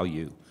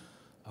value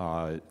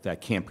that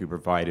can't be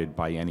provided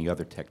by any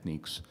other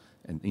techniques.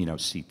 And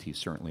CT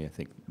certainly, I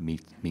think,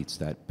 meets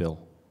that bill.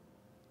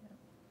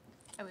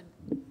 I would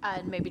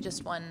add maybe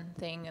just one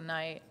thing, and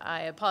I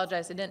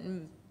apologize,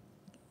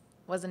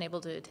 wasn't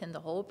able to attend the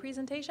whole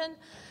presentation,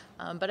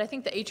 but I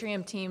think the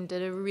Atrium team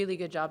did a really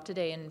good job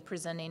today in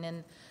presenting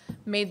and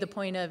made the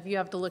point of you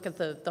have to look at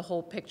the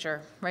whole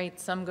picture, right?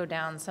 Some go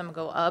down, some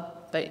go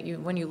up, but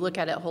when you look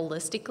at it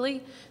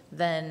holistically,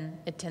 then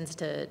it tends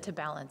to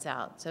balance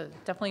out. So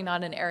definitely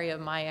not an area of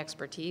my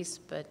expertise,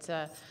 but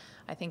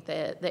I think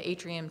the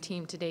Atrium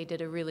team today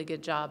did a really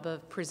good job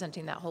of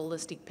presenting that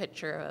holistic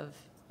picture of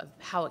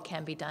how it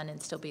can be done and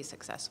still be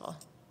successful.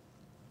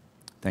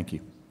 Thank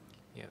you.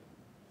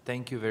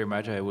 Thank you very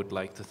much. I would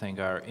like to thank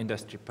our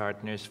industry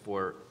partners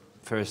for,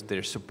 first,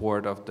 their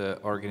support of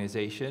the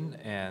organization,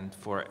 and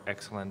for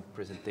excellent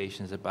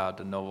presentations about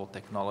the novel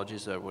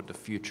technologies or what the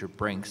future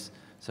brings.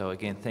 So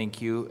again, thank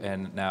you,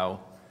 and now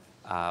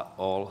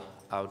all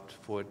out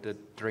for the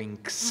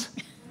drinks,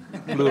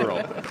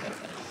 plural.